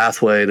people a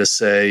pathway to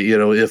say,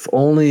 if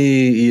only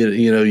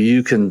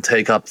you can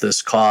take up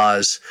this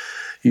cause,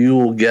 you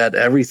will get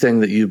everything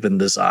that you've been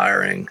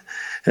desiring.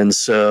 And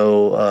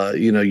so,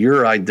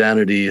 your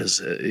identity has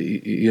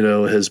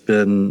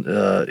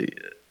been,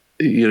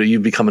 you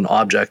become an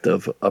object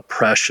of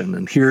oppression,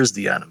 and here's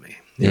the enemy,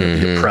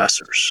 the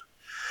oppressors.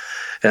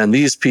 And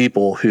these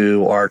people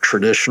who are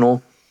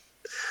traditional,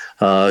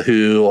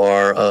 who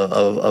are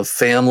of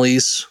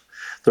families,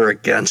 they're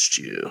against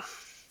you.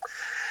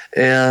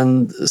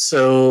 And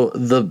so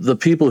the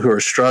people who are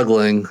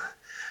struggling,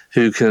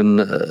 who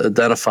can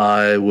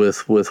identify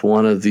with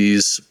one of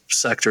these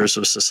sectors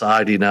of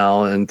society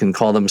now and can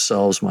call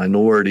themselves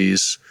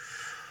minorities,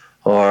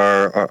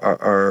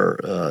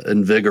 are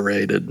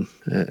invigorated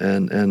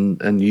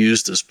and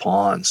used as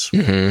pawns.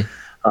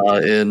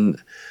 And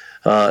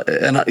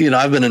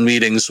I've been in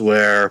meetings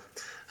where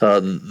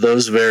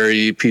those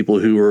very people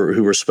who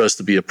were supposed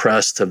to be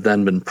oppressed have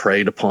then been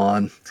preyed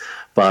upon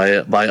by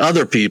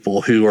other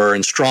people who are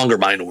in stronger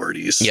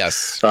minorities.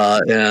 Yes.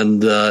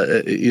 And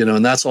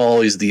that's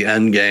always the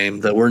end game,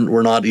 that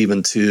we're not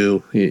even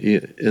to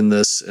in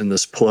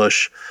this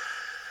push.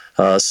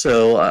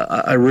 So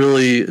I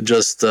really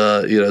just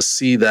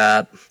see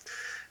that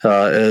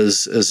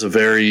as a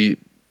very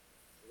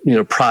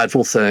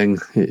prideful thing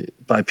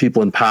by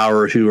people in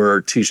power who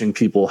are teaching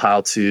people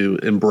how to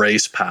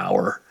embrace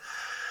power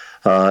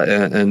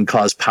and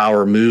cause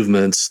power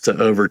movements to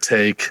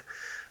overtake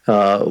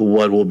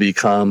what will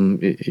become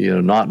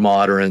not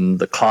modern.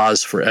 The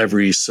cause for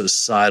every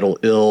societal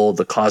ill,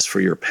 the cause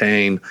for your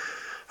pain,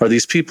 are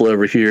these people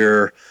over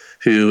here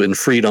who in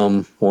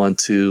freedom want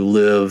to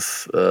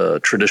live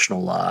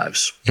traditional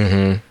lives.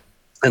 And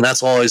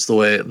that's always the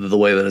way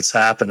that it's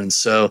happened. And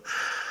so,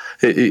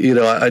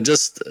 I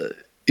just,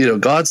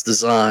 God's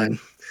design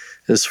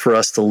is for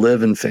us to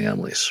live in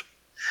families.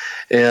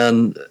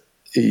 And,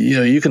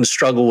 you can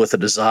struggle with a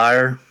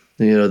desire,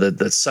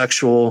 that's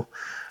sexual,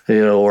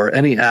 or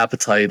any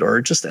appetite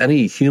or just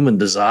any human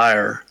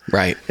desire.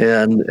 Right.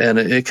 And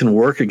it can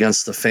work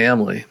against the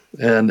family,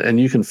 and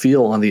you can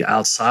feel on the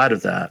outside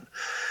of that.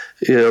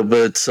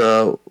 But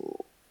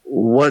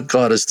what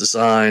God has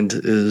designed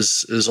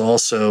is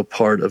also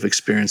part of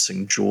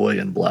experiencing joy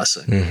and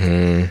blessing.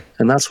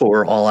 And that's what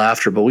we're all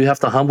after. But we have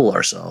to humble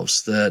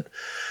ourselves that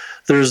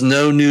there's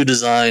no new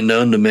design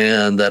known to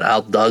man that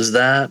outdoes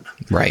that,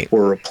 right,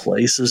 or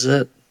replaces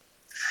it.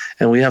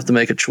 And we have to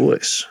make a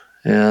choice.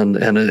 And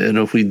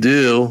if we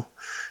do,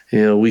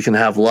 we can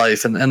have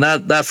life. And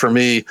that for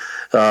me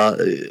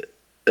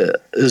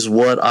is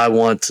what I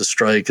want to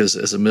strike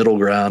as a middle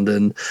ground.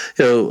 And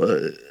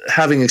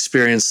having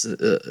experienced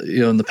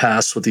in the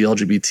past with the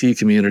LGBT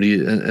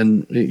community,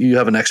 and you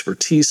have an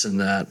expertise in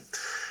that,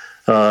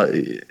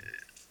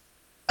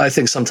 I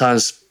think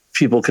sometimes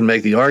people can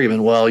make the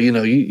argument, well,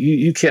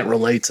 you can't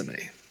relate to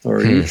me,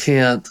 or you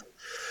can't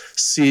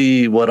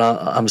see what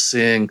I'm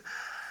seeing.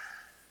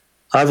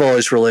 I've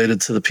always related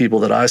to the people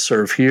that I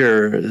serve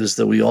here is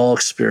that we all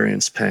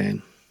experience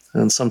pain,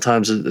 and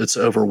sometimes it's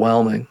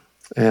overwhelming,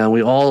 and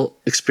we all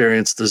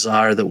experience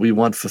desire that we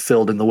want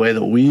fulfilled in the way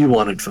that we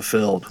want it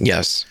fulfilled.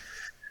 Yes.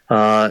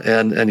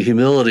 And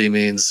humility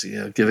means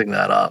giving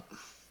that up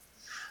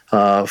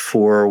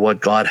for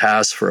what God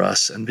has for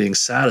us, and being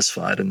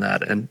satisfied in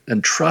that,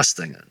 and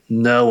trusting it,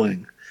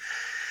 knowing.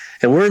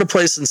 And we're in a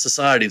place in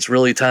society, it's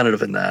really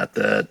tentative in that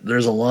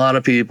there's a lot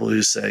of people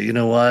who say, you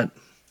know what,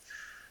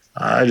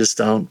 I just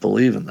don't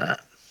believe in that.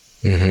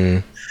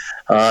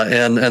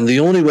 And the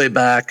only way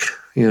back,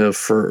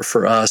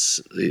 for us,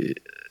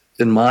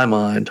 in my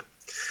mind,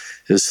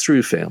 is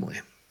through family,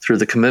 through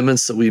the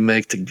commitments that we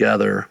make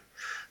together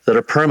that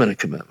are permanent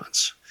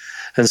commitments.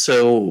 And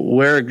so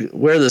where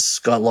this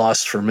got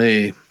lost for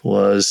me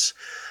was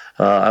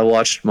I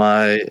watched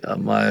my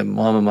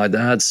mom and my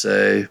dad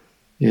say,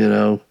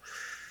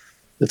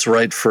 it's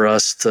right for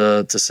us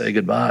to say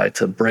goodbye,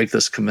 to break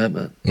this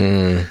commitment.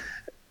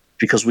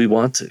 Because we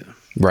want to.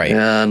 Right.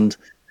 And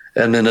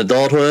in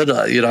adulthood,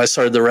 I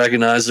started to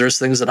recognize there's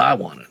things that I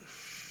wanted.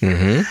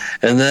 And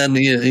then,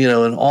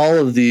 in all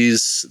of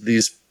these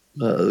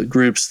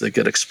groups that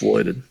get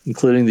exploited,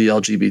 including the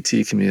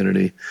LGBT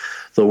community,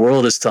 the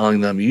world is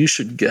telling them you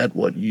should get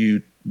what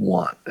you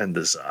want and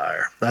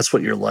desire. That's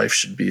what your life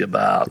should be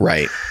about.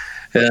 Right.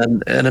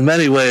 And in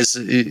many ways,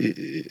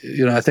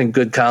 I think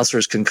good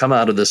counselors can come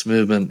out of this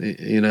movement,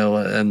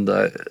 and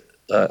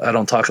I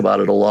don't talk about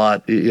it a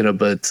lot,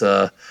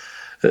 but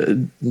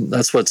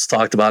that's what's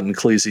talked about in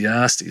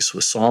Ecclesiastes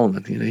with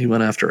Solomon. He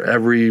went after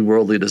every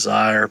worldly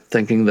desire,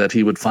 thinking that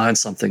he would find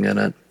something in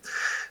it,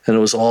 and it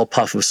was all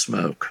puff of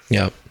smoke.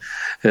 Yep.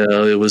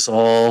 It was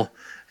all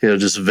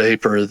just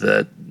vapor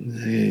that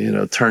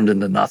turned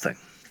into nothing.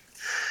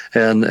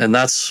 And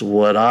that's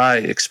what I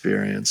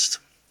experienced.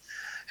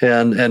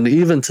 And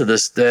even to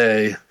this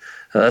day,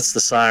 that's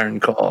the siren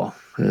call.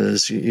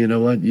 Is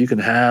what, you can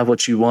have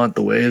what you want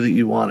the way that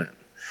you want it.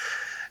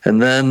 And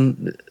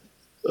then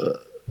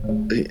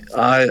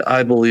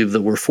I believe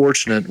that we're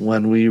fortunate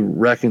when we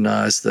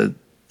recognize that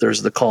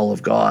there's the call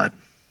of God,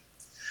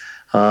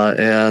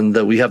 and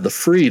that we have the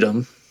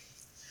freedom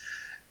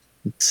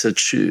to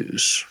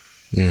choose.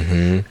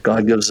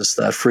 God gives us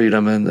that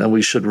freedom, and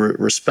we should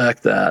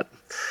respect that.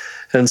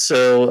 And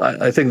so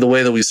I think the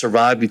way that we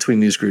survive between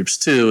these groups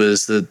too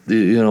is that,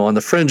 on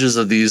the fringes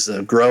of these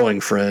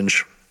growing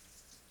fringe,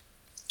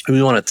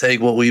 we want to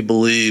take what we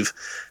believe,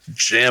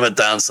 jam it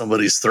down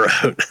somebody's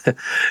throat,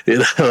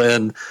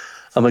 and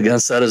I'm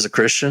against that as a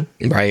Christian.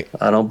 Right.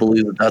 I don't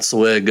believe that that's the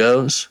way it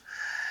goes.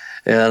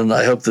 And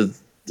I hope that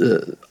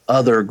the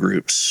other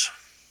groups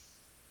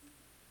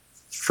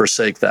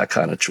forsake that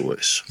kind of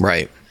choice.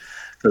 Right.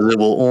 Because it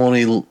will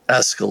only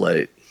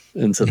escalate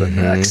into the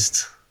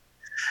next.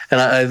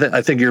 And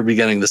I think you're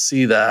beginning to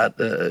see that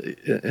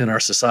in our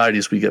society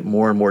as we get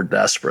more and more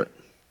desperate.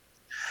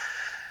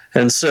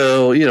 And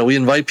so, we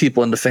invite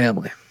people into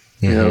family,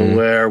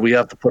 where we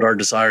have to put our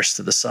desires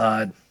to the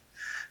side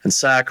and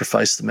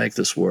sacrifice to make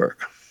this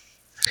work,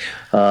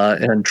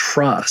 and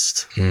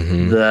trust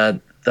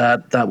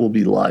that will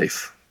be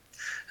life,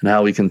 and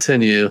how we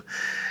continue.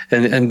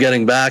 And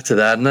getting back to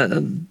that,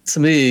 and to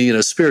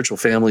me, spiritual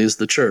family is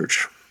the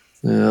church.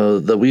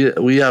 That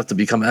we have to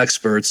become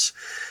experts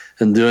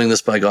in doing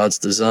this by God's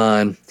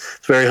design.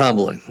 It's very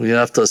humbling. We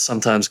have to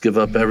sometimes give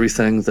up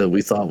everything that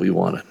we thought we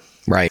wanted.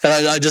 Right.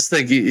 And I just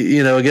think,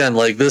 again,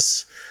 like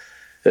this,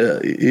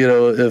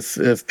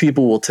 if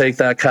people will take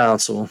that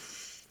counsel,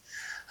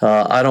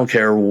 I don't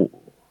care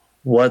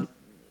what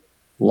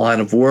line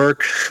of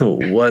work,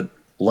 what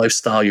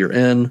lifestyle you're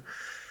in,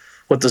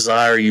 what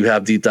desire you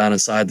have deep down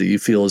inside that you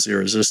feel is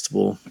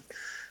irresistible,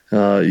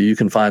 you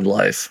can find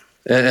life.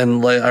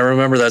 And like, I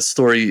remember that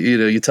story,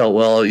 you tell,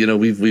 well,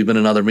 we've been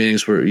in other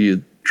meetings where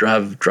you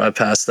drive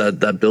past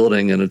that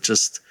building, and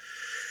it's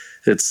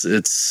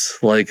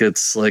like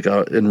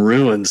in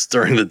ruins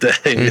during the day.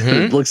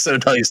 It looks so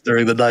nice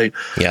during the night.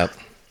 Yep.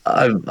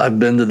 I've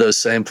been to those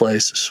same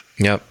places.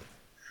 Yep.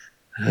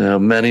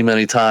 Many,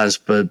 many times,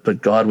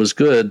 but God was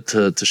good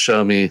to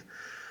show me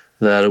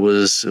that it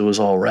was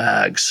all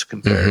rags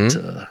compared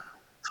to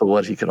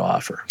what he could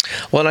offer.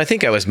 Well, and I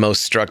think I was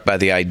most struck by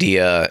the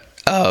idea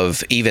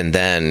of, even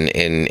then,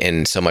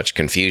 in so much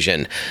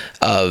confusion,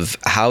 of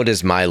how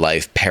does my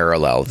life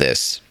parallel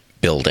this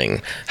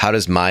building? How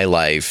does my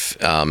life,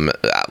 I'm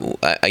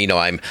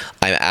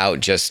out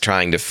just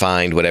trying to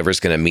find whatever's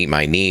going to meet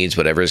my needs,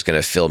 whatever's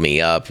going to fill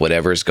me up,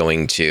 whatever's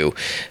going to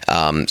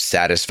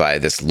satisfy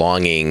this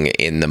longing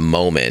in the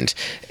moment.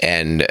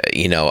 And,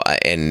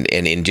 and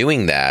in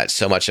doing that,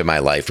 so much of my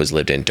life was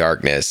lived in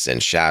darkness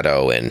and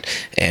shadow and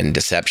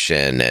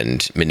deception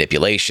and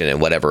manipulation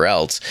and whatever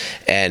else.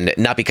 And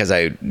not because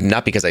I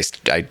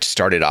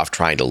started off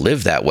trying to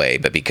live that way,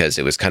 but because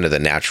it was kind of the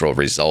natural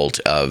result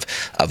of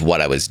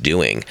what I was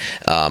doing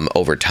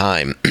over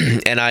time.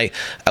 And I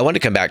want to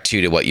come back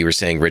to what you were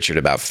saying, Richard,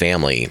 about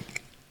family.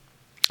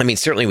 I mean,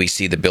 certainly we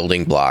see the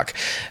building block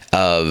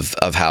of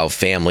how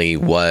family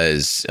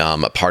was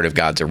a part of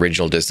God's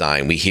original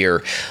design. We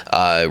hear,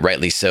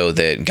 rightly so,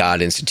 that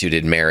God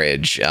instituted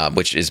marriage,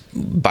 which is,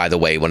 by the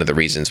way, one of the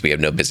reasons we have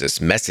no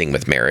business messing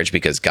with marriage,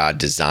 because God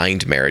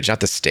designed marriage, not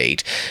the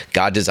state.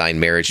 God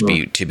designed marriage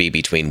to be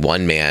between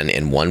one man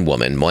and one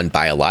woman, one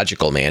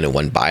biological man and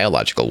one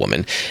biological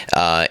woman.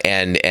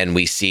 And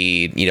we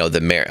see,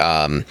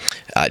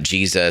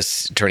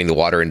 Jesus turning the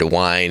water into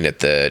wine at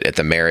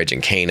the marriage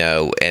in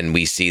Cana, and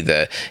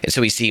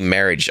so we see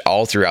marriage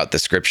all throughout the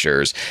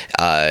scriptures.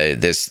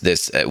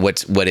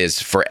 What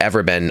is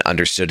forever been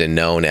understood and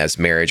known as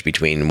marriage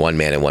between one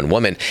man and one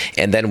woman,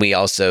 and then we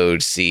also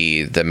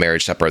see the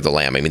marriage supper of the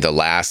Lamb. I mean,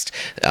 throughout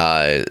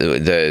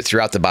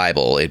the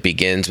Bible, it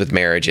begins with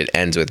marriage, it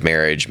ends with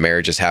marriage.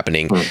 Marriage is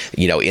happening,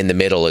 in the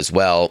middle as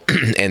well,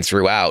 and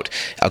throughout,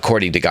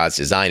 according to God's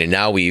design. And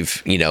now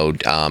we've,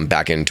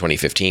 back in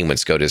 2015, when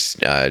SCOTUS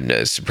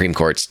Supreme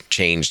Court's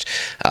changed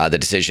the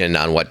decision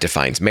on what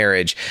defines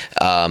marriage,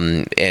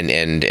 and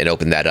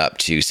opened that up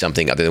to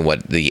something other than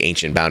what the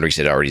ancient boundaries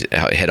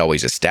had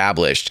always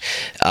established.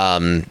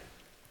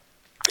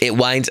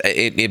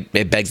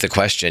 It begs the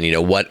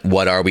question,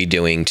 what are we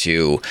doing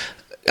to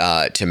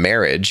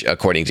marriage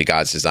according to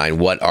God's design?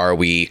 What are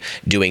we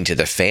doing to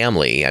the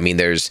family? I mean,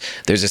 there's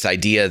this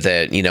idea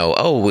that,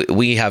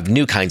 we have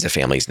new kinds of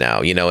families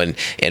now,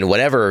 and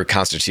whatever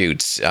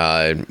constitutes,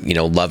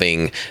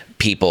 loving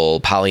people,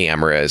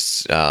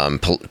 polyamorous,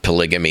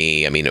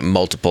 polygamy,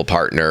 multiple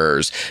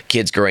partners,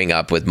 kids growing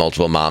up with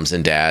multiple moms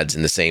and dads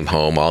in the same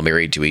home, all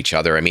married to each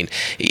other. I mean,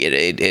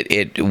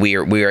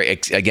 we are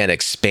again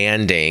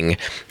expanding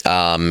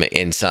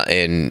in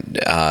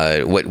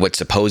what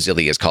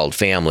supposedly is called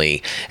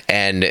family,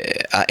 and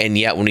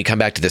yet when we come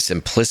back to the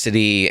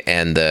simplicity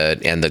and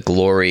the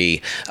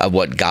glory of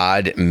what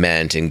God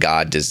meant and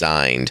God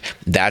designed,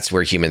 that's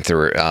where human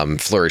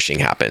flourishing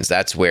happens.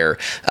 That's where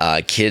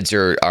kids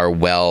are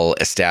well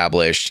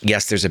established.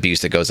 Yes, there's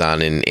abuse that goes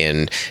on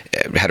in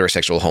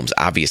heterosexual homes.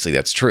 Obviously,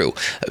 that's true.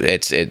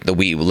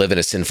 We live in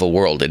a sinful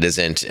world. It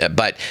isn't.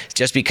 But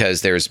just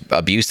because there's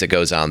abuse that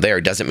goes on there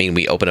doesn't mean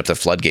we open up the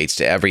floodgates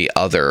to every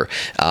other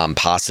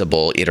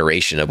possible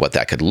iteration of what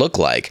that could look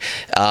like.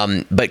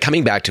 But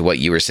coming back to what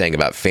you were saying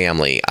about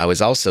family, I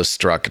was also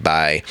struck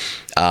by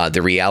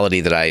the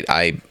reality that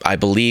I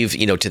believe,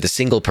 to the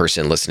single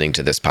person listening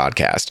to this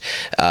podcast,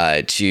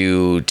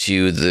 to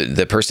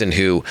the person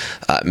who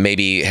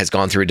maybe has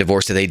gone through a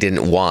divorce that they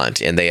didn't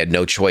want, and they had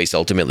no choice.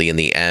 Ultimately, in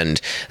the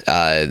end,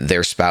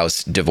 their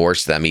spouse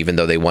divorced them, even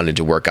though they wanted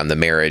to work on the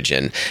marriage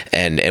and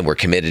were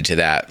committed to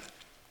that.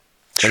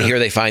 And here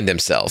they find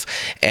themselves,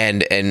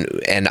 and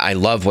I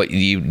love what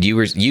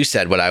you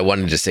said. What I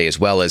wanted to say as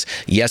well is,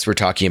 yes, we're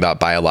talking about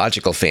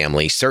biological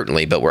family,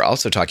 certainly, but we're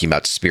also talking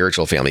about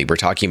spiritual family. We're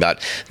talking about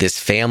this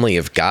family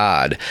of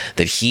God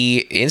that He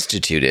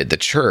instituted, the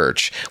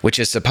church, which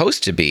is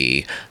supposed to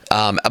be,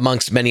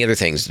 amongst many other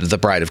things, the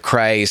bride of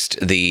Christ,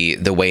 the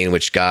way in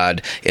which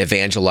God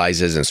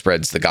evangelizes and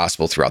spreads the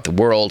gospel throughout the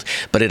world.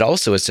 But it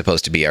also is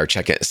supposed to be our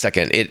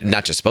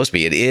not just supposed to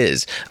be, it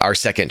is our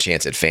second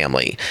chance at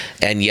family.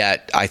 And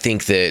yet, I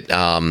think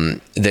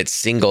that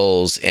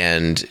singles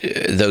and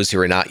those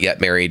who are not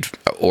yet married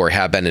or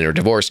have been and are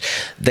divorced,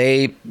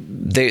 they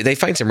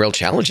find some real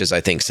challenges, I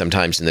think,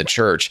 sometimes in the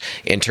church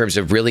in terms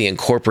of really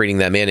incorporating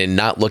them in and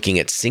not looking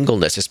at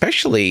singleness,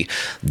 especially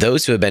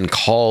those who have been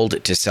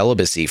called to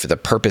celibacy for the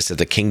purpose of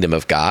the kingdom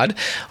of God,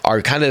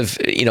 are kind of,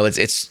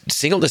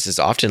 singleness is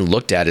often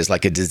looked at as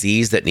like a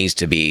disease that needs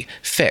to be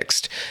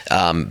fixed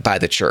by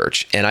the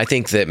church. And I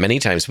think that many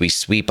times we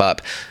sweep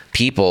up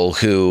people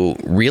who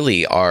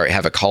really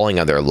have a calling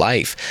on their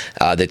life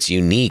that's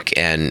unique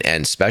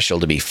and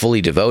special to be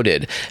fully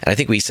devoted. And I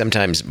think we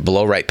sometimes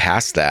blow right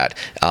past that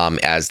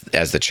as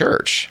the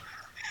church.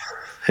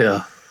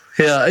 Yeah.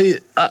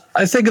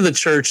 I think of the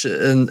church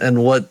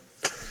and what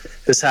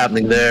is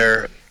happening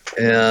there,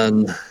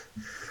 and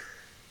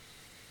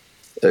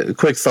a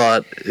quick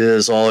thought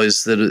is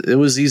always that it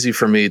was easy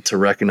for me to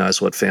recognize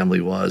what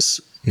family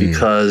was,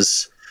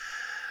 because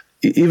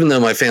even though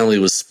my family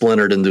was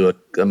splintered into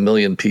a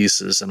million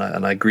pieces, and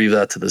I grieve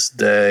that to this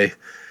day,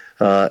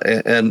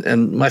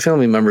 and my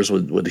family members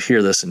would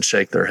hear this and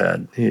shake their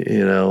head.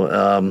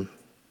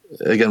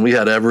 again, we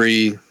had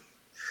every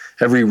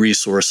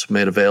resource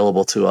made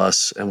available to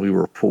us, and we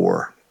were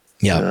poor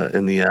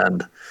in the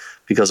end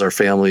because our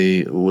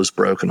family was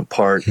broken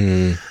apart.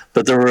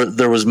 But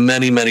there was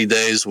many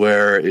days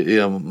where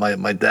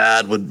my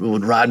dad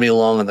would ride me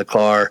along in the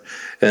car,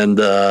 and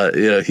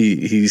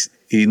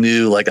he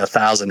knew like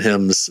 1,000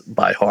 hymns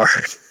by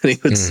heart. And he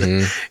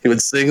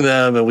would sing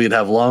them, and we'd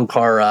have long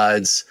car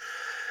rides.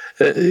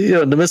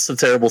 In the midst of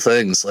terrible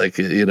things, like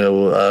I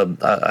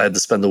had to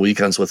spend the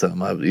weekends with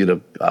him.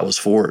 I was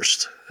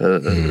forced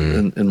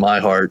in my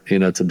heart,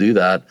 to do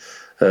that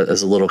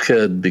as a little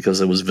kid because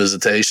it was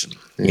visitation.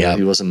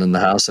 He wasn't in the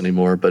house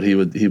anymore, but he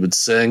would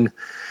sing,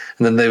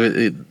 and then they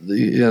would.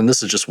 And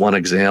this is just one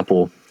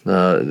example.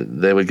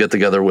 They would get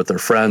together with their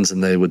friends,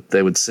 and they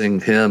would sing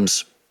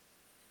hymns.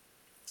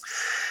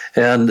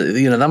 And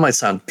that might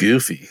sound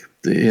goofy,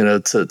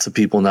 to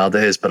people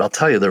nowadays, but I'll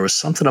tell you, there was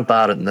something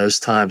about it in those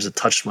times that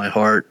touched my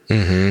heart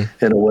in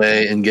a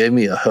way and gave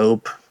me a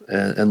hope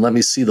and let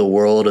me see the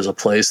world as a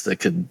place that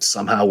could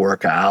somehow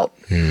work out.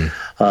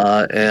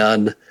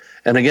 And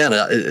again,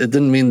 it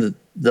didn't mean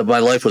that my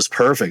life was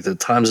perfect. At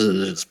times it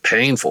was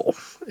painful,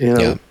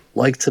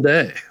 like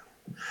today.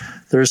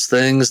 There's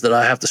things that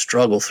I have to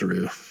struggle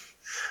through.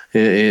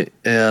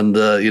 And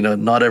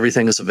not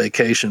everything is a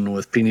vacation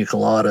with pina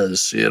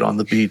coladas on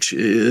the beach.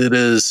 It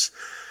is.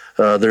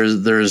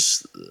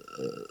 There's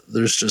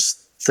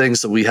just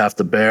things that we have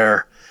to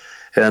bear,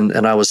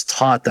 and I was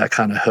taught that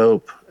kind of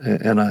hope,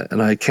 and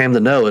I came to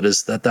know it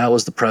as that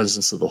was the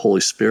presence of the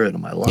Holy Spirit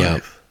in my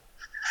life,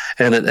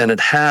 and it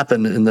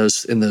happened in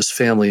those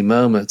family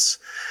moments,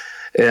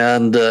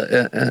 and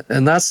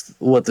that's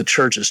what the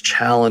church is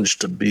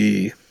challenged to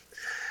be,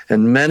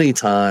 and many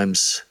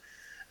times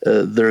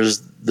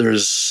there's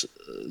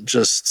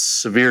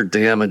just severe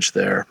damage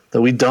there,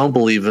 that we don't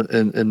believe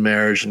in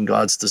marriage and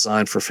God's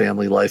design for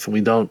family life, and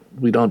we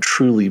don't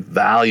truly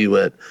value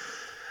it,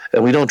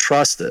 and we don't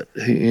trust it.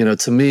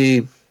 To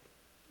me,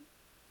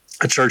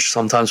 a church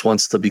sometimes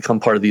wants to become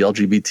part of the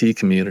LGBT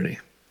community,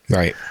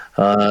 right?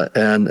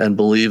 And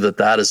believe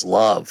that is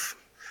love.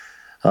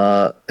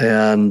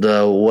 And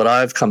what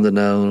I've come to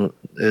know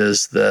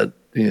is that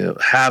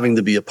having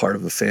to be a part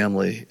of a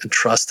family and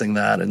trusting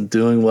that and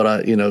doing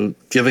what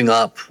giving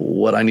up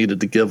what I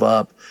needed to give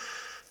up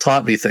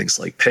taught me things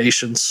like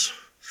patience,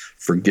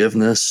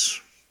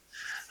 forgiveness,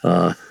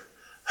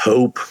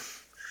 hope,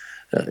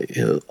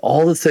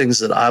 all the things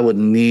that I would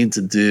need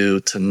to do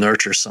to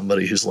nurture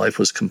somebody whose life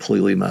was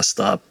completely messed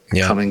up,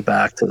 coming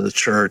back to the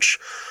church.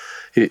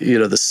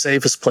 The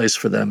safest place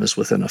for them is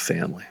within a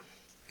family.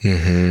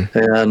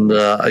 And,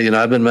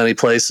 I've been many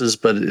places,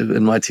 but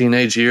in my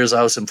teenage years,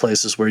 I was in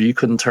places where you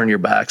couldn't turn your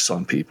backs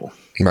on people.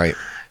 Right.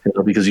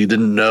 Because you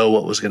didn't know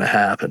what was going to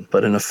happen.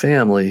 But in a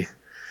family,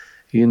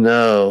 in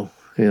a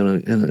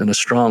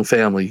strong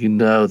family,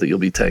 that you'll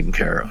be taken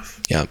care of.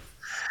 Yeah.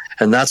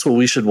 And that's what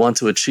we should want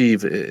to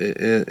achieve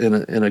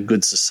in a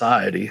good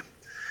society.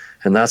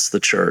 And that's the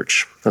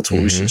church. That's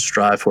what we should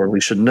strive for. We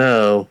should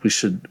know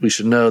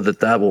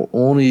that will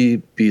only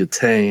be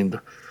attained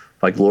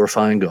by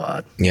glorifying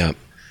God. Yeah.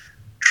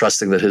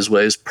 Trusting that his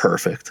way is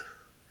perfect,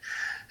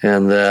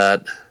 and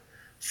that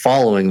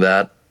following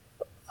that,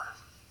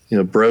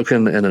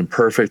 broken and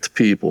imperfect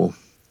people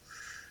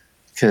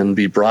can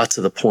be brought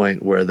to the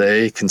point where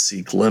they can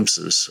see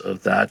glimpses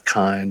of that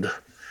kind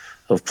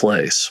of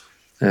place.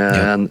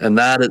 And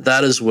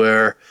that is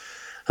where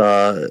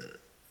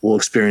we'll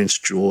experience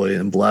joy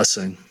and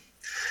blessing.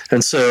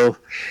 And so,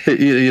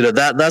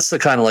 that's the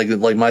kind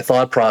of like my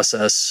thought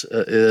process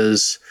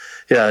is,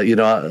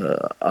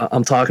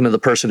 I'm talking to the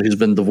person who's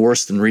been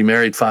divorced and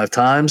remarried 5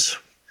 times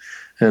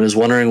and is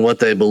wondering what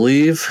they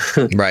believe.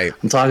 Right.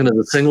 I'm talking to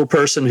the single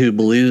person who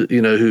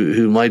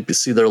who might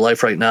see their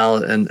life right now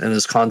and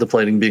is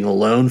contemplating being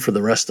alone for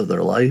the rest of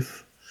their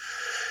life.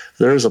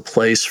 There's a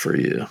place for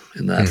you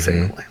in that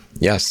family.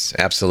 Yes,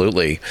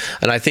 absolutely.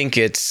 And I think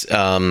it's,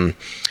 I'm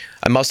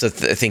also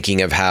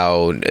thinking of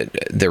how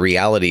the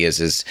reality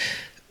is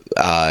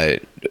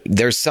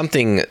there's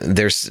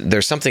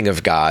something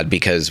of God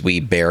because we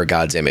bear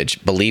God's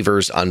image,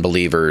 believers,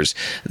 unbelievers,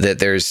 that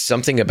there's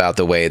something about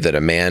the way that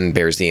a man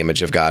bears the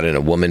image of God and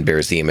a woman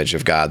bears the image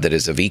of God that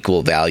is of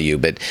equal value,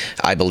 but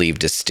I believe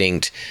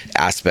distinct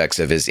aspects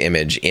of his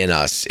image in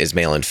us is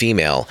male and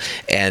female.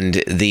 And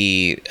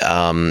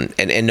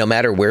and no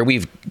matter where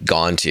we've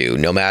gone to,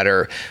 no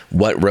matter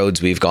what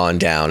roads we've gone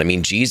down, I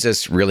mean,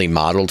 Jesus really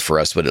modeled for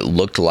us what it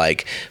looked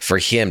like for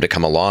him to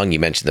come along. You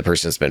mentioned the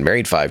person that's been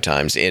married 5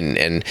 times,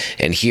 and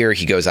here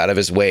he goes out of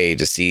his way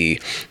to see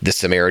the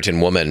Samaritan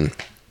woman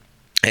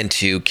and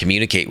to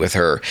communicate with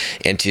her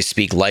and to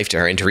speak life to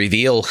her and to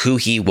reveal who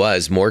he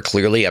was more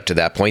clearly up to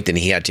that point than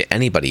he had to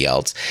anybody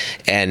else.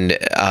 And,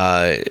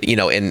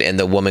 and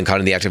the woman caught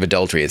in the act of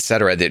adultery, et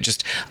cetera, that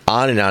just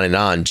on and on and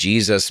on.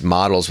 Jesus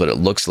models what it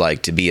looks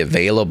like to be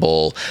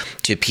available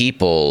to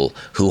people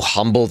who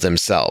humble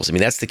themselves. I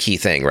mean, that's the key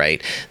thing,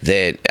 right?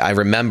 That I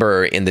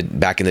remember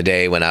back in the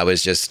day when I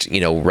was just,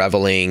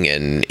 reveling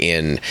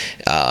in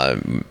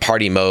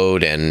party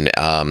mode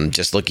and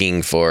just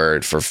looking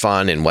for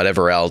fun and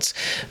whatever else.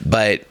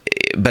 But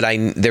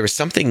there was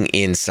something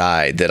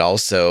inside that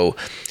also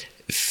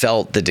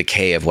felt the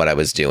decay of what I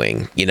was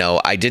doing.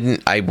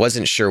 I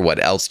wasn't sure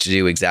what else to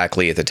do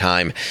exactly at the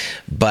time,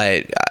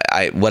 but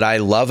what I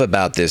love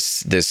about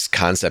this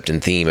concept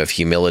and theme of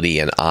humility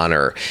and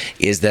honor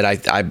is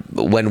that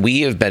when we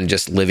have been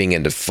just living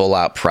into full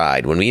out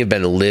pride, when we have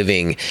been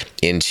living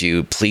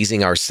into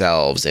pleasing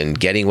ourselves and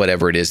getting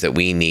whatever it is that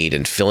we need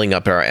and filling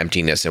up our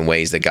emptiness in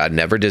ways that God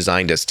never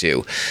designed us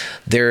to,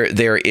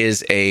 there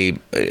is a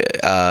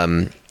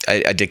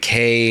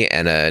decay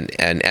and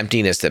an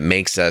emptiness that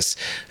makes us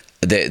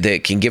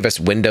that can give us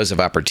windows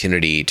of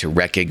opportunity to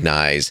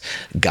recognize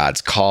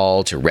God's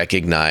call, to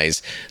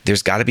recognize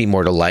there's got to be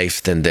more to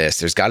life than this.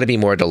 There's got to be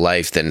more to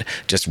life than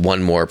just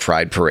one more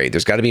pride parade.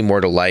 There's got to be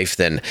more to life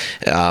than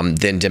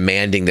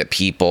demanding that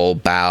people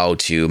bow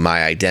to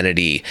my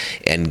identity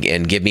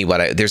and give me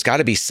there's got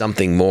to be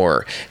something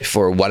more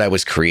for what I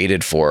was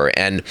created for.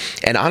 And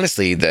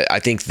honestly, I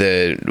think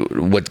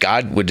what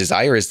God would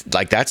desire is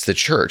that's the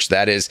church.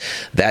 That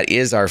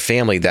is our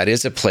family. That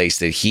is a place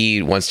that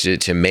He wants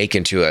to make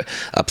into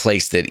a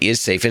place that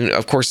is safe. And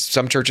of course,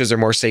 some churches are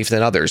more safe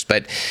than others,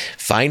 but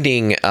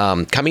coming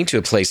to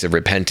a place of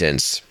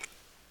repentance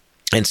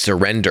and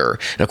surrender.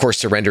 And of course,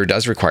 surrender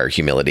does require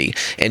humility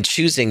and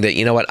choosing that,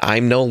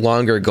 I'm no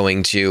longer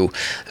going to,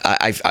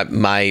 I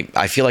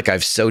feel like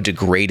I've so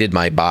degraded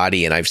my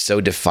body and I've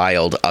so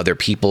defiled other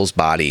people's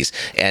bodies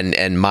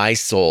and my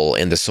soul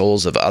and the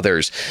souls of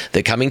others,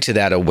 that coming to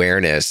that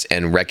awareness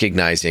and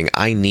recognizing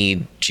I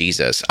need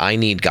Jesus, I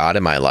need God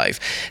in my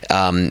life.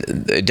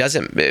 It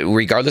doesn't,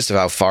 regardless of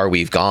how far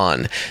we've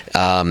gone,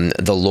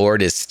 the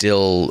Lord is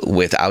still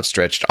with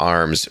outstretched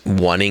arms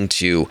wanting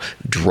to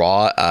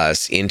draw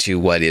us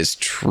into what is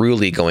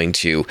truly going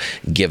to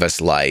give us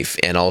life,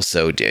 and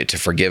also to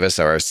forgive us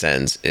our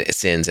sins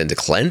and to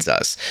cleanse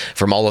us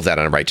from all of that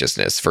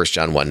unrighteousness. 1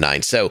 John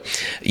 1:9. So,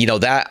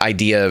 that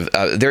idea of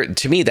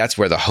to me, that's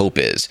where the hope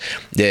is.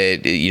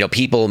 That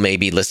people may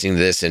be listening to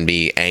this and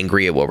be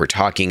angry at what we're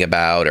talking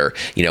about, or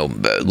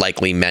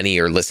likely many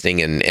are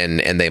listening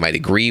and they might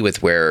agree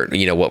with where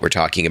what we're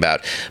talking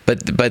about.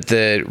 But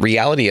the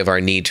reality of our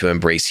need to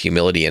embrace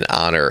humility and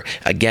honor,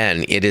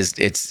 again, it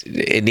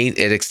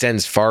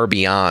extends far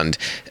beyond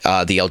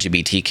the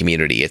LGBT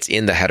community. It's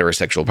in the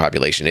heterosexual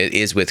population. It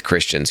is with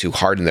Christians who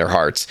harden their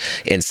hearts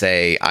and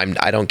say,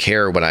 I don't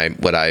care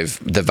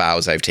the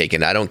vows I've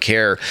taken. I don't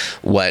care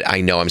what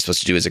I know I'm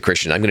supposed to do as a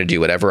Christian. I'm going to do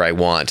whatever I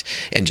want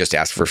and just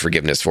ask for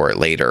forgiveness for it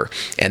later.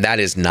 And that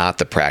is not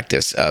the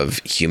practice of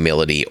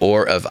humility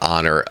or of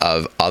honor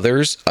of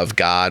others, of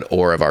God,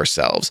 or of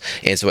ourselves.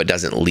 And so it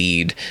doesn't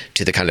lead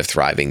to the kind of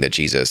thriving that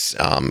Jesus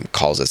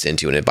calls us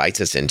into and invites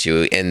us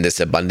into in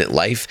this abundant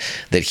life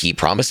that He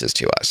promises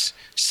to us.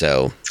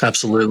 So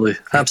absolutely.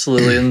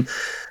 And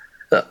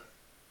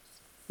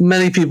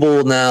many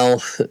people now,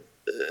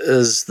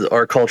 as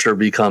our culture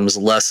becomes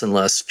less and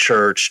less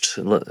churched,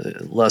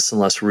 less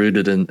and less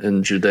rooted in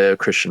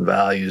Judeo-Christian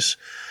values,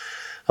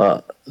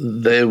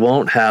 they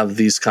won't have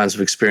these kinds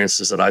of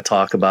experiences that I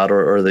talk about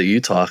or that you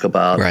talk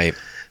about. Right.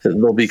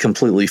 They'll be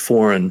completely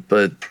foreign,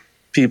 but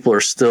people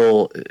are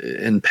still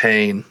in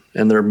pain,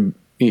 and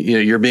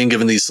you're being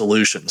given these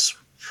solutions.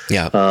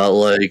 Yeah.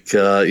 Let's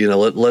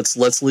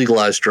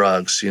legalize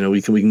drugs.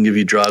 We can give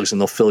you drugs and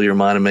they'll fill your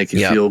mind and make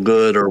you feel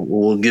good, or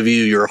we'll give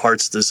you your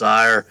heart's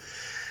desire.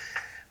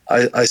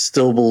 I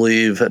still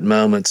believe at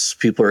moments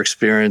people are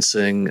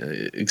experiencing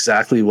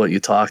exactly what you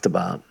talked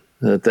about,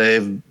 that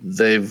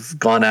they've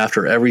gone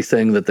after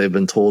everything that they've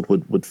been told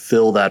would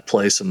fill that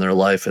place in their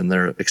life, and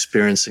they're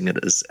experiencing it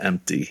as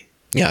empty.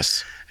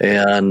 Yes.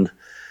 And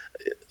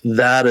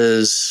that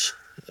is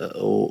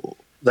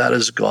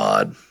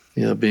God,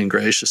 being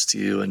gracious to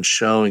you and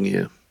showing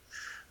you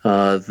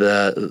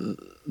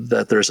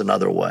that there's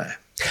another way.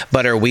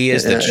 But are we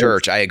as the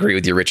church, I agree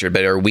with you, Richard,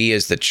 but are we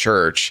as the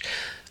church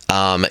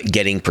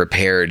getting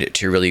prepared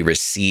to really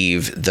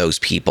receive those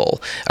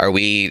people? Are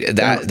we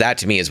that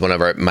to me is one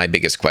of my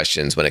biggest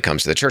questions when it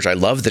comes to the church. I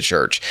love the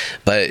church,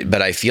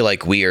 but I feel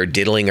like we are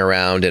diddling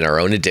around in our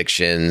own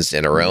addictions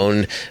and our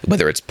own,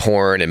 whether it's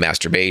porn and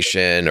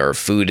masturbation or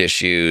food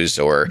issues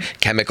or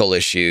chemical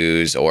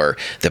issues or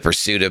the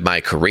pursuit of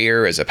my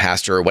career as a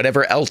pastor or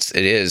whatever else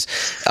it is.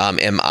 Are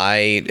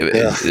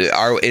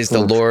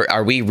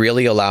we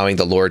really allowing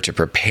the Lord to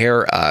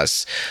prepare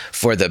us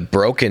for the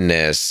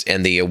brokenness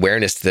and the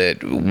awareness that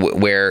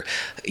where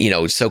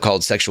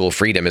so-called sexual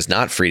freedom is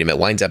not freedom, it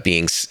winds up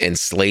being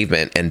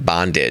enslavement and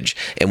bondage.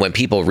 And when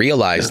people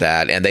realize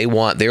that and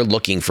they're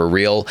looking for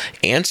real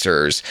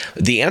answers,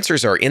 the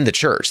answers are in the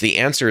church. The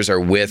answers are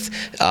with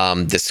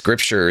the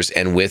scriptures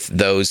and with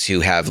those who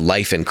have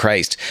life in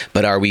Christ.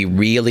 But are we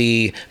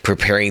really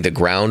preparing the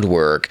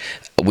groundwork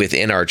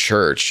within our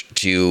church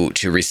to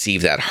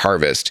receive that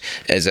harvest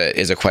is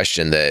a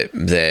question that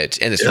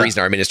and it's the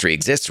reason our ministry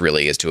exists,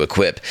 really, is to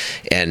equip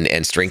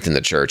and strengthen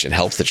the church and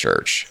help the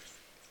church.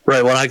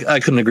 Right. Well, I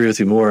couldn't agree with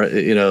you more.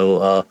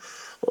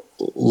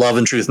 Love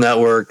and Truth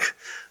Network,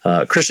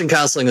 Christian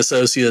Counseling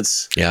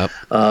Associates. Yep.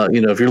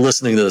 If you're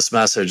listening to this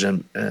message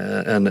and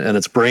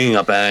it's bringing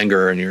up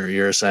anger, and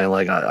you're saying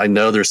like, I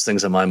know there's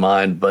things in my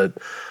mind, but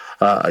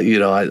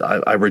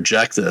I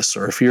reject this.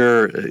 Or if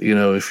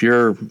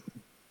you're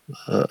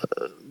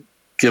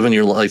giving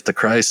your life to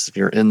Christ, and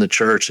you're in the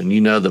church, and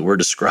you know that we're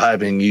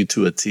describing you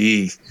to a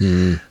T,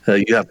 you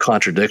have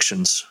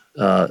contradictions.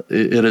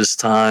 It is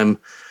time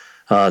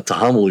to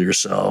humble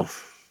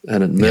yourself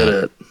and admit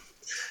it,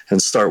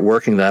 and start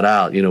working that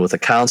out. With a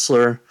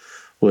counselor,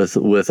 with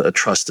a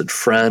trusted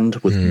friend,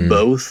 with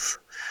both.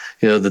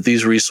 That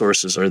these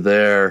resources are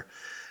there,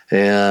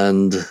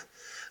 and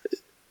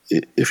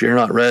if you're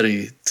not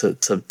ready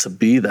to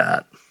be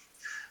that,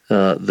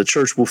 the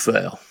church will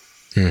fail.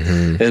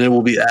 And it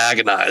will be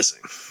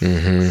agonizing.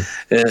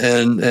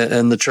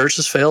 And the church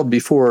has failed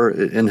before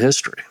in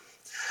history.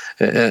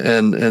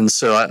 And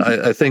so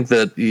I think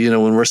that,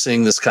 when we're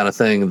seeing this kind of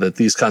thing, that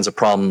these kinds of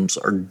problems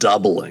are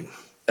doubling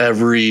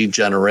every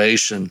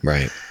generation.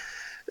 Right.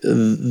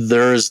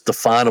 There's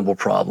definable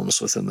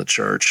problems within the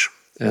church,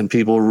 and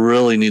people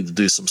really need to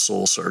do some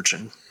soul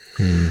searching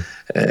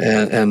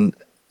and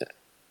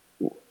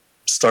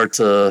start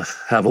to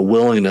have a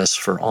willingness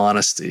for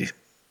honesty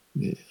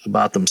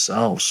about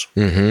themselves.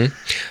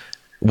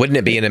 Wouldn't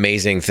it be an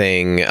amazing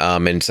thing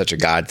and such a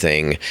God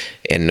thing?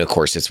 And of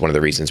course, it's one of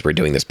the reasons we're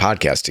doing this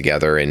podcast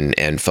together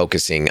and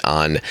focusing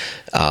on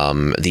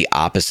the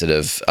opposite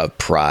of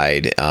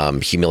pride,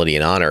 humility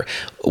and honor.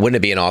 Wouldn't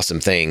it be an awesome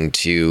thing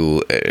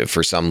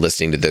for some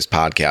listening to this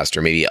podcast,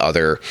 or maybe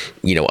other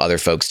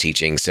folks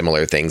teaching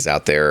similar things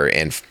out there,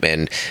 and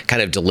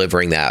kind of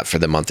delivering that for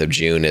the month of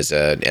June as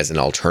an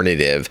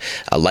alternative,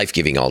 a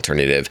life-giving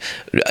alternative,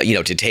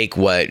 to take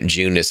what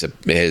June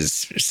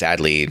has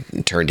sadly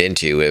turned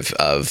into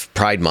of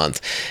Pride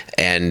Month,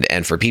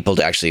 and for people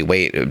to actually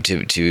wait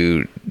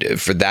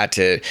for that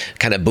to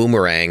kind of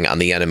boomerang on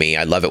the enemy.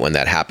 I love it when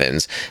that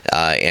happens,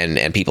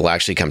 and people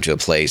actually come to a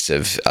place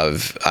of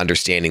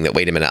understanding that,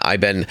 wait a minute, I've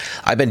been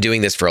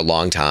doing this for a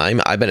long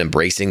time. I've been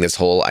embracing this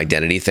whole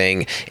identity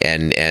thing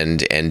and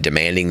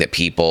demanding that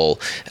people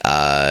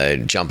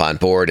jump on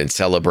board and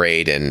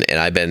celebrate, and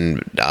I've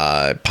been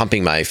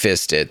pumping my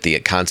fist at the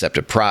concept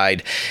of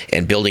pride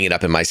and building it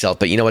up in myself.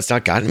 But it's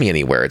not gotten me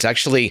anywhere. It's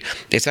actually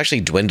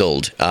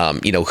dwindled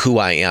who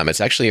I am.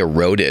 It's actually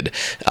eroded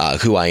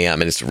who I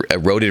am, and it's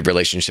eroded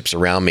relationships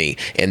around me.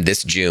 And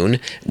this June,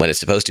 when it's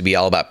supposed to be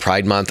all about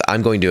Pride Month,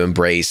 I'm going to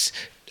embrace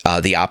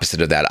the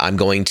opposite of that. I'm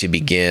going to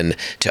begin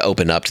to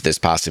open up to this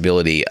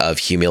possibility of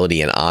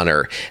humility and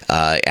honor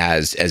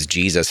as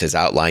Jesus has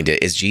outlined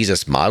it, as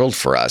Jesus modeled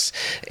for us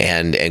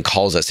and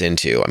calls us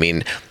into. I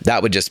mean,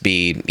 that would just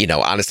be,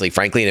 honestly,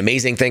 frankly, an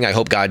amazing thing. I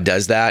hope God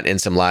does that in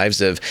some lives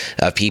of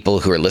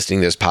people who are listening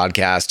to this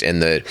podcast,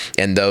 and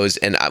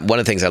one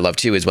of the things I love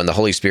too is when the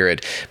Holy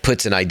Spirit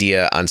puts an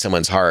idea on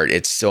someone's heart.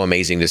 It's so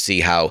amazing to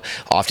see how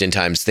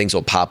oftentimes things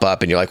will pop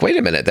up and you're like, wait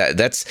a minute,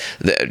 that's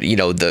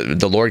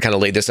the Lord kind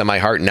of laid this on my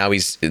heart. And now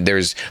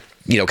there's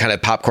kind of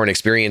popcorn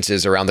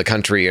experiences around the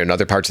country and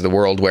other parts of the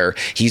world where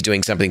he's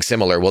doing something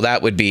similar. Well,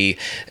 that would be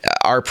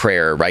our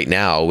prayer right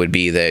now, would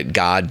be that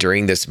God,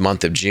 during this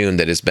month of June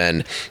that has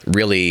been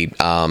really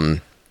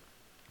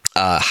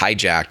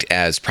hijacked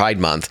as Pride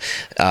Month,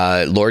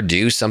 Lord,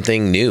 do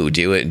something new.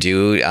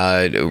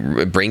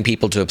 Bring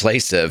people to a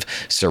place of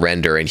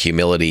surrender and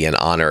humility and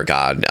honor,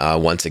 God,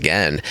 once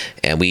again.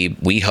 And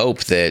we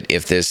hope that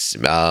if this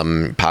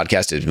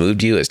podcast has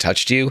moved you, has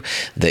touched you,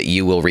 that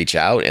you will reach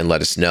out and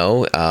let us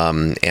know,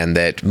 and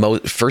that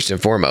first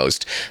and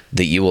foremost,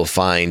 that you will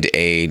find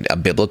a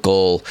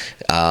biblical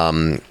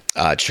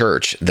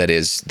church that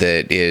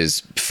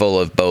is full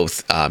of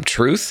both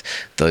truth,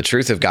 the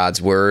truth of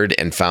God's word,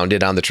 and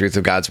founded on the truth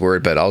of God's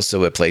word, but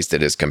also a place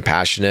that is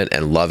compassionate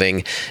and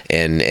loving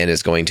and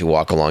is going to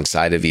walk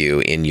alongside of you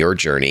in your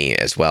journey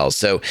as well.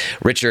 So,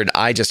 Richard,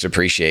 I just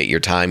appreciate your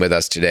time with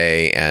us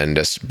today and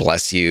just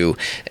bless you,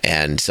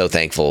 and so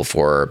thankful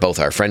for both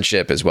our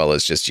friendship as well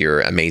as just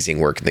your amazing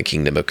work in the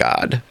kingdom of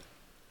God.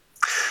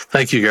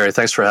 Thank you, Gary.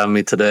 Thanks for having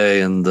me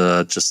today, and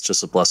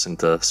just a blessing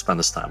to spend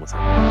this time with you.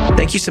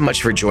 Thank you so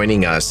much for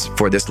joining us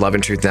for this Love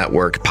and Truth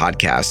Network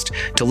podcast.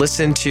 To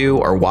listen to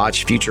or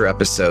watch future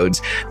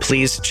episodes,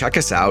 please check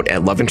us out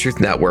at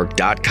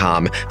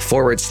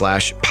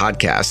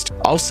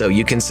loveandtruthnetwork.com/podcast. Also,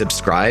 you can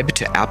subscribe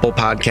to Apple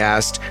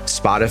Podcast,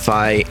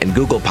 Spotify, and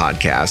Google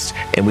Podcasts,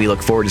 and we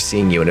look forward to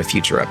seeing you in a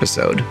future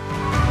episode.